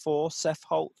Bishop 4. Seth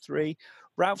Holt 3.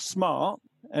 Ralph Smart,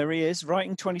 there he is,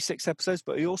 writing 26 episodes,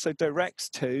 but he also directs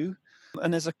 2.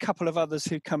 And there's a couple of others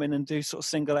who come in and do sort of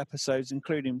single episodes,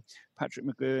 including Patrick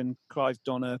McGoohan, Clive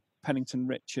Donner, Pennington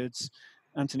Richards,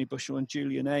 Anthony Bushell, and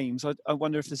Julian Ames. I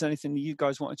wonder if there's anything that you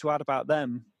guys wanted to add about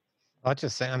them. I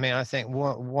think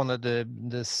one of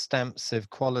the stamps of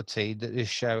quality that this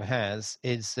show has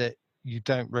is that you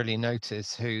don't really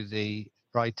notice who the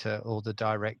writer or the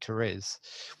director is.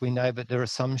 We know that there are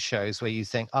some shows where you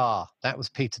think, that was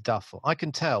Peter Duffel. I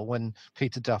can tell when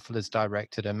Peter Duffel has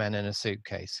directed A Man in a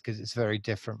Suitcase, because it's very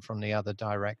different from the other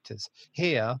directors.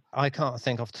 Here, I can't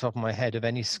think off the top of my head of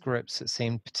any scripts that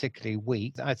seem particularly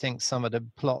weak. I think some of the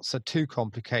plots are too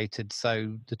complicated,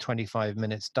 so the 25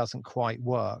 minutes doesn't quite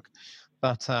work.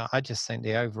 But I just think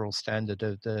the overall standard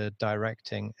of the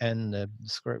directing and the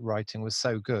script writing was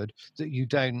so good that you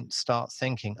don't start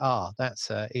thinking, that's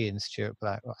Ian Stewart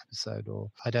Black episode. Or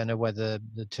I don't know whether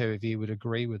the two of you would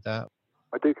agree with that.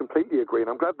 I do completely agree, and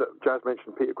I'm glad that Jazz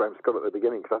mentioned Peter Graham Scott at the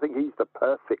beginning, because I think he's the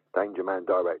perfect Danger Man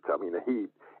director. I mean, he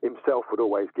himself would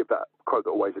always give that quote that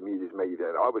always amuses me,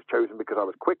 that I was chosen because I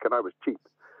was quick and I was cheap.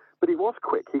 But he was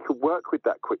quick. He could work with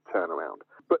that quick turnaround,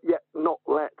 but yet not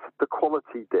let the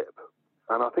quality dip.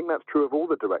 And I think that's true of all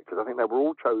the directors. I think they were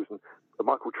all chosen.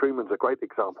 Michael Truman's a great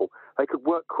example. They could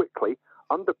work quickly,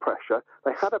 under pressure.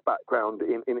 They had a background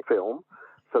in film,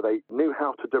 so they knew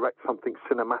how to direct something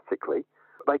cinematically.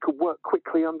 They could work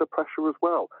quickly under pressure as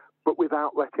well, but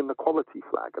without letting the quality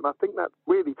flag. And I think that's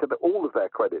really to all of their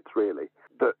credits, really,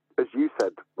 that, as you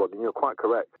said, Rodney, you're quite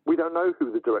correct. We don't know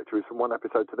who the director is from one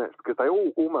episode to the next, because they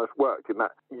all almost worked in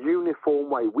that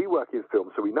uniform way. We work in film,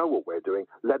 so we know what we're doing.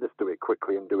 Let us do it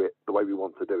quickly and do it the way we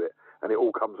want to do it. And it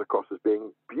all comes across as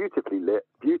being beautifully lit,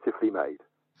 beautifully made.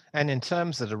 And in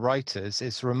terms of the writers,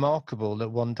 it's remarkable that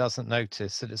one doesn't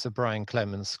notice that it's a Brian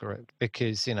Clemens script,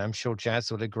 because, I'm sure Jazz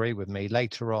will agree with me,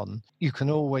 later on, you can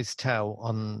always tell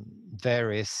on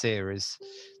various series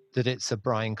that it's a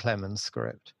Brian Clemens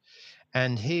script.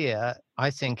 And here, I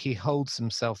think he holds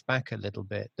himself back a little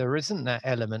bit. There isn't that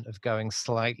element of going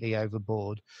slightly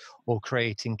overboard or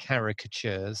creating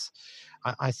caricatures.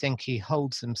 I think he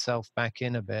holds himself back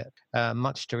in a bit,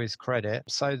 much to his credit,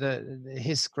 so that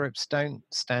his scripts don't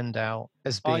stand out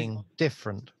as being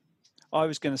different. I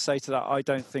was going to say to that, I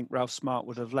don't think Ralph Smart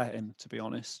would have let him, to be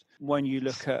honest. When you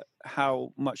look at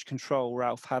how much control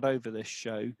Ralph had over this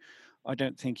show, I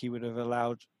don't think he would have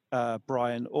allowed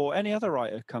Brian or any other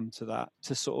writer come to that,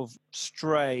 to sort of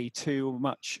stray too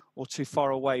much or too far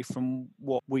away from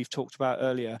what we've talked about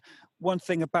earlier. One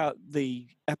thing about the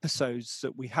episodes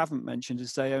that we haven't mentioned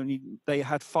is they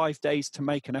had 5 days to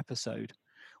make an episode,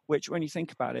 which, when you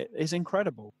think about it, is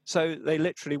incredible. So they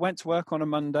literally went to work on a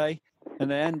Monday, and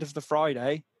the end of the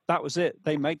Friday, that was it.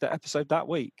 They made that episode that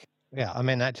week. Yeah, I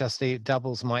mean, that just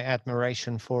doubles my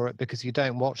admiration for it, because you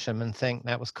don't watch them and think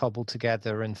that was cobbled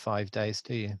together in 5 days,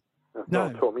 do you? No.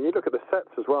 Not at all. I mean, you look at the sets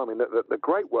as well. I mean, the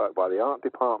great work by the art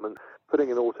department, putting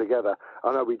it all together.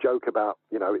 I know we joke about,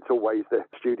 it's always the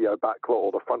studio backlot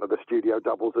or the front of the studio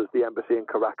doubles as the embassy in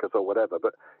Caracas or whatever.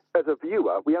 But as a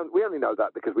viewer, we only know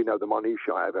that because we know the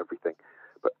minutiae of everything.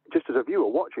 But just as a viewer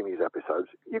watching these episodes,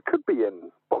 you could be in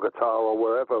Bogota or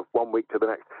wherever 1 week to the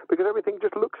next, because everything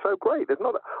just looks so great.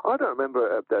 I don't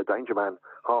remember a Danger Man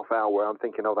half hour where I'm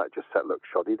thinking, that just set looks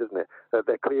shoddy, doesn't it?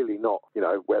 They're clearly not,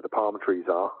 where the palm trees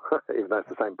are, even though it's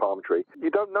the same palm tree.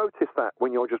 You don't notice that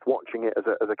when you're just watching it as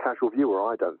a casual viewer,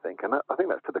 I don't think. And I think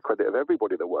that's to the credit of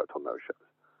everybody that worked on those shows.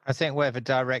 I think where the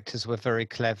directors were very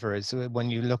clever is when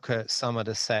you look at some of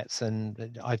the sets,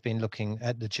 and I've been looking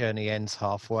at The Journey Ends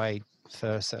Halfway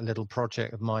for a little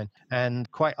project of mine, and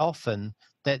quite often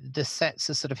the sets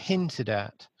are sort of hinted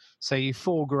at. So you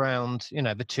foreground,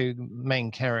 the two main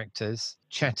characters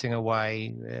chatting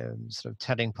away, sort of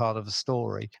telling part of a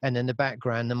story. And in the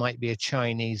background, there might be a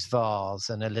Chinese vase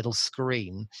and a little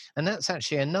screen. And that's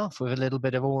actually enough with a little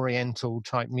bit of Oriental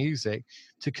type music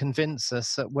to convince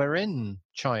us that we're in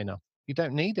China. You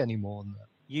don't need any more than that.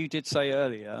 You did say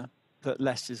earlier that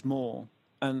less is more.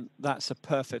 And that's a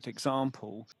perfect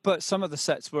example. But some of the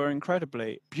sets were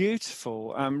incredibly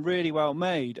beautiful and really well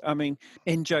made. I mean,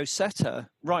 in Josetta,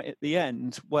 right at the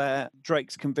end, where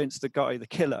Drake's convinced the guy, the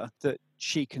killer, that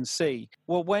she can see.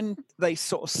 Well, when they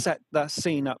sort of set that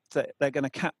scene up that they're going to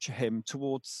capture him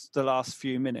towards the last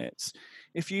few minutes,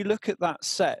 if you look at that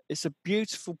set, it's a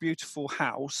beautiful, beautiful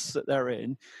house that they're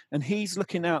in. And he's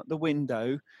looking out the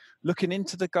window, looking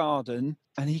into the garden,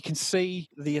 and he can see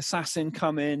the assassin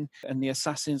come in and the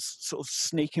assassin's sort of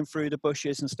sneaking through the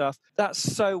bushes and stuff. That's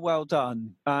so well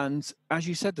done. And as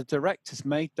you said, the directors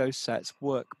made those sets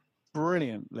work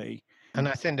brilliantly. And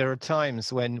I think there are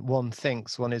times when one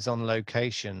thinks one is on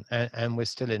location and we're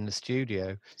still in the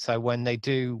studio. So when they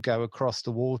do go across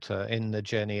the water in The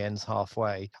Journey Ends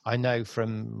Halfway, I know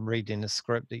from reading the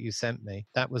script that you sent me,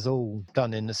 that was all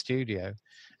done in the studio.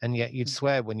 And yet you'd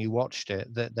swear when you watched it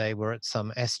that they were at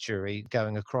some estuary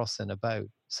going across in a boat.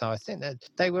 So I think that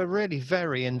they were really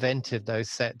very inventive, those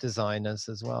set designers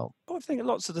as well. I think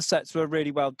lots of the sets were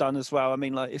really well done as well. I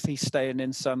mean, like if he's staying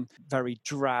in some very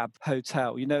drab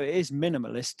hotel, it is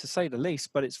minimalist to say the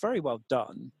least, but it's very well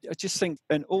done. I just think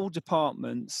in all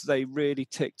departments, they really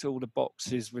ticked all the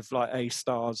boxes with like A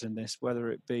stars in this,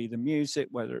 whether it be the music,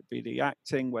 whether it be the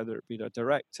acting, whether it be the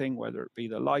directing, whether it be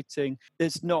the lighting.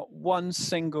 There's not one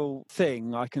single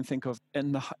thing I can think of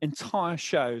in the entire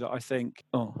show that I think,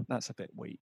 that's a bit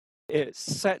weak. It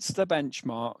sets the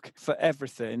benchmark for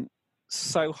everything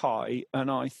so high,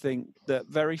 and I think that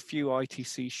very few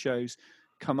ITC shows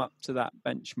come up to that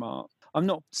benchmark. I'm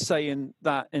not saying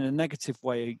that in a negative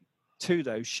way to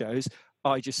those shows.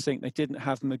 I just think they didn't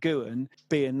have McGoohan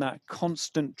being that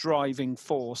constant driving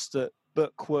force that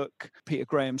Bookwork, Peter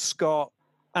Graham Scott,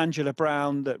 Angela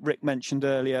Brown that Rick mentioned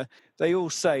earlier, they all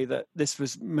say that this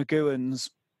was McGoohan's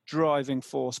driving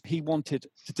force. He wanted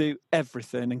to do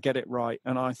everything and get it right,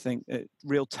 and I think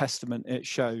real testament it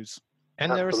shows.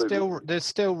 And there's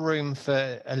still room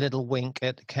for a little wink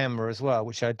at the camera as well,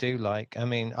 which I do like. I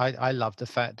mean, I love the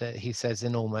fact that he says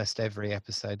in almost every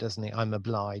episode, doesn't he, "I'm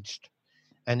obliged."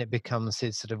 And it becomes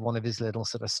his sort of one of his little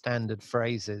sort of standard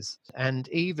phrases. And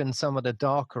even some of the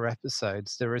darker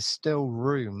episodes, there is still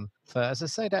room for, as I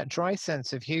say, that dry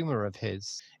sense of humor of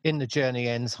his. In The Journey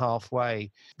Ends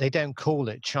Halfway, they don't call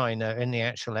it China in the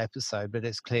actual episode, but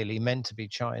it's clearly meant to be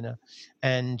China.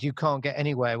 And you can't get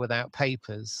anywhere without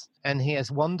papers. And he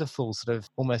has wonderful sort of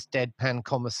almost deadpan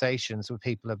conversations with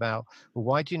people about, well,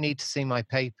 why do you need to see my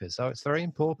papers? Oh, it's very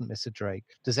important, Mr. Drake.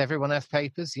 Does everyone have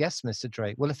papers? Yes, Mr.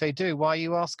 Drake. Well, if they do, why are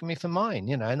you asking me for mine?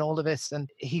 You know, and all of this. And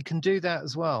he can do that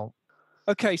as well.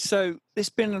 Okay, so it's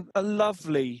been a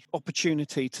lovely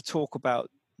opportunity to talk about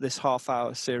this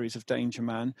half-hour series of Danger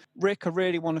Man. Rick, I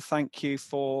really want to thank you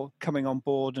for coming on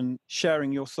board and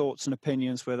sharing your thoughts and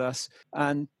opinions with us.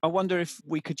 And I wonder if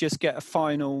we could just get a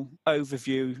final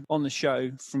overview on the show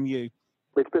from you.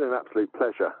 It's been an absolute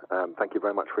pleasure. Thank you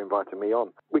very much for inviting me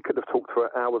on. We could have talked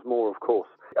for hours more, of course.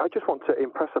 I just want to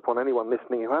impress upon anyone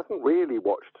listening who hasn't really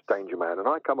watched Danger Man, and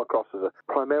I come across as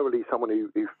primarily someone who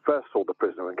first saw The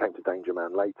Prisoner and came to Danger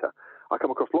Man later. I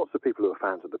come across lots of people who are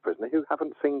fans of The Prisoner who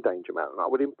haven't seen Danger Man, and I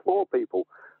would implore people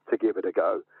to give it a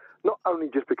go. Not only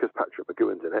just because Patrick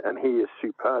McGoohan's in it, and he is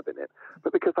superb in it,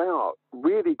 but because they are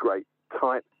really great,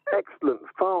 tight, excellent,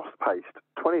 fast-paced,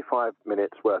 25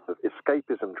 minutes worth of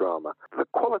escapism drama, the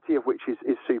quality of which is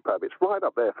superb. It's right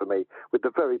up there for me with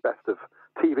the very best of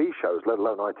TV shows, let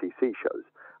alone ITC shows.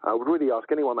 I would really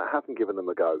ask anyone that hasn't given them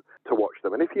a go to watch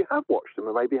them. And if you have watched them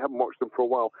and maybe haven't watched them for a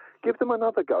while, give them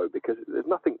another go, because there's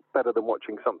nothing better than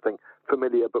watching something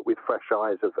familiar but with fresh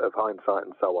eyes of hindsight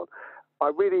and so on. I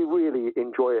really, really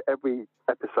enjoy every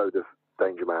episode of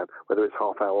Danger Man, whether it's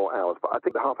half hour or hours. But I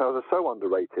think the half hours are so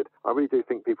underrated. I really do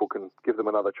think people can give them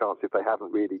another chance if they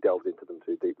haven't really delved into them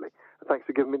too deeply. And thanks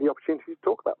for giving me the opportunity to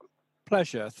talk about them.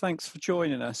 Pleasure. Thanks for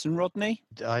joining us. And Rodney?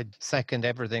 I'd second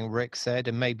everything Rick said,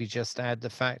 and maybe just add the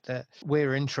fact that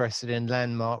we're interested in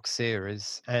landmark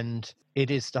series, and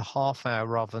it is the half hour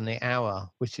rather than the hour,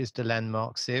 which is the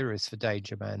landmark series for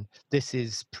Danger Man. This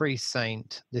is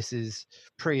pre-Saint, this is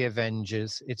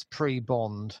pre-Avengers, it's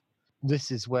pre-Bond.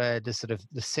 This is where the sort of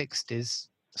the 60s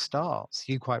starts.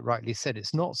 You quite rightly said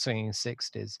it's not swinging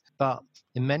 60s, but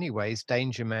in many ways,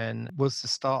 Danger Man was the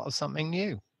start of something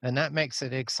new. And that makes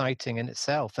it exciting in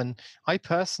itself. And I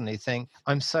personally think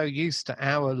I'm so used to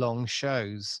hour-long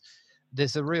shows.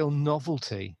 There's a real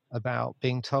novelty about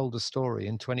being told a story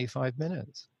in 25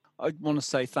 minutes. I want to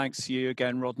say thanks to you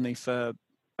again, Rodney, for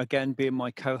again being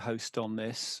my co-host on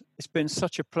this. It's been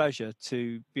such a pleasure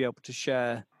to be able to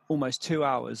share almost 2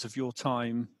 hours of your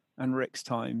time and Rick's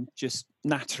time just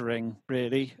nattering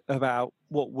really about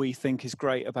what we think is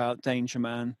great about Danger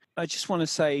Man. I just want to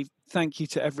say thank you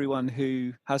to everyone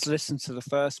who has listened to the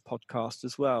first podcast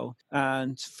as well,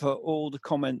 and for all the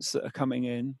comments that are coming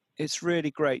in. It's really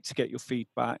great to get your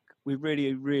feedback. We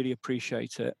really, really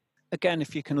appreciate it. Again,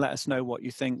 if you can let us know what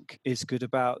you think is good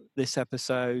about this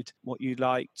episode, what you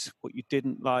liked, what you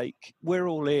didn't like, we're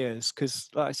all ears, because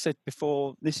like I said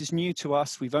before, this is new to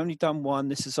us. We've only done one.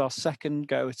 This is our second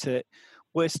go at it.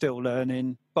 We're still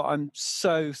learning, but I'm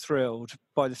so thrilled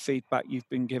by the feedback you've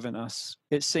been giving us.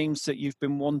 It seems that you've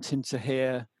been wanting to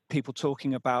hear people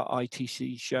talking about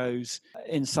ITC shows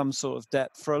in some sort of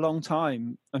depth for a long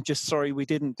time. I'm just sorry we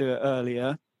didn't do it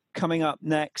earlier. Coming up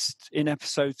next in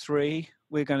episode 3,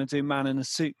 we're going to do Man in a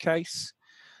Suitcase.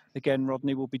 Again,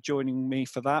 Rodney will be joining me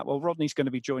for that. Well, Rodney's going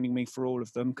to be joining me for all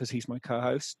of them because he's my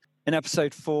co-host. In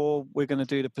episode 4, we're going to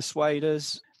do The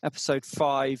Persuaders. Episode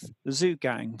 5, The Zoo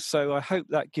Gang. So I hope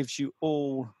that gives you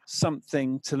all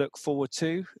something to look forward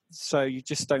to. So you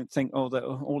just don't think, oh, that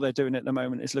all they're doing at the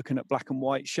moment is looking at black and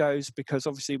white shows, because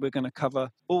obviously we're going to cover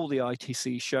all the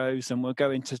ITC shows, and we'll go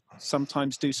into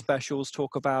sometimes do specials,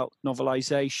 talk about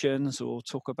novelizations or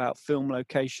talk about film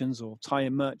locations or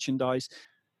tie-in merchandise.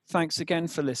 Thanks again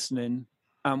for listening,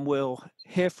 and we'll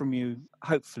hear from you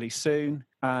hopefully soon.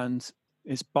 And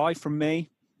it's bye from me.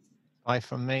 Bye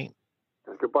from me.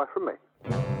 And goodbye from me.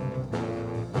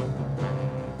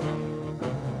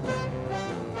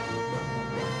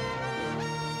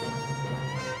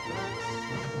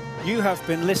 You have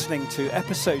been listening to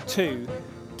Episode 2,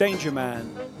 Danger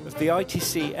Man, of the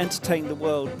ITC Entertain the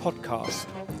World podcast,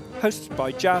 hosted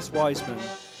by Jazz Wiseman,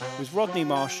 with Rodney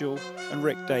Marshall and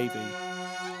Rick Davey.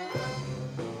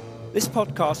 This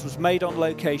podcast was made on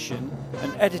location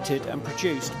and edited and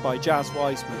produced by Jazz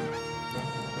Wiseman.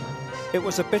 It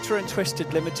was a Bitter and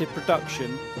Twisted limited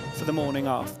production for the morning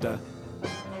after.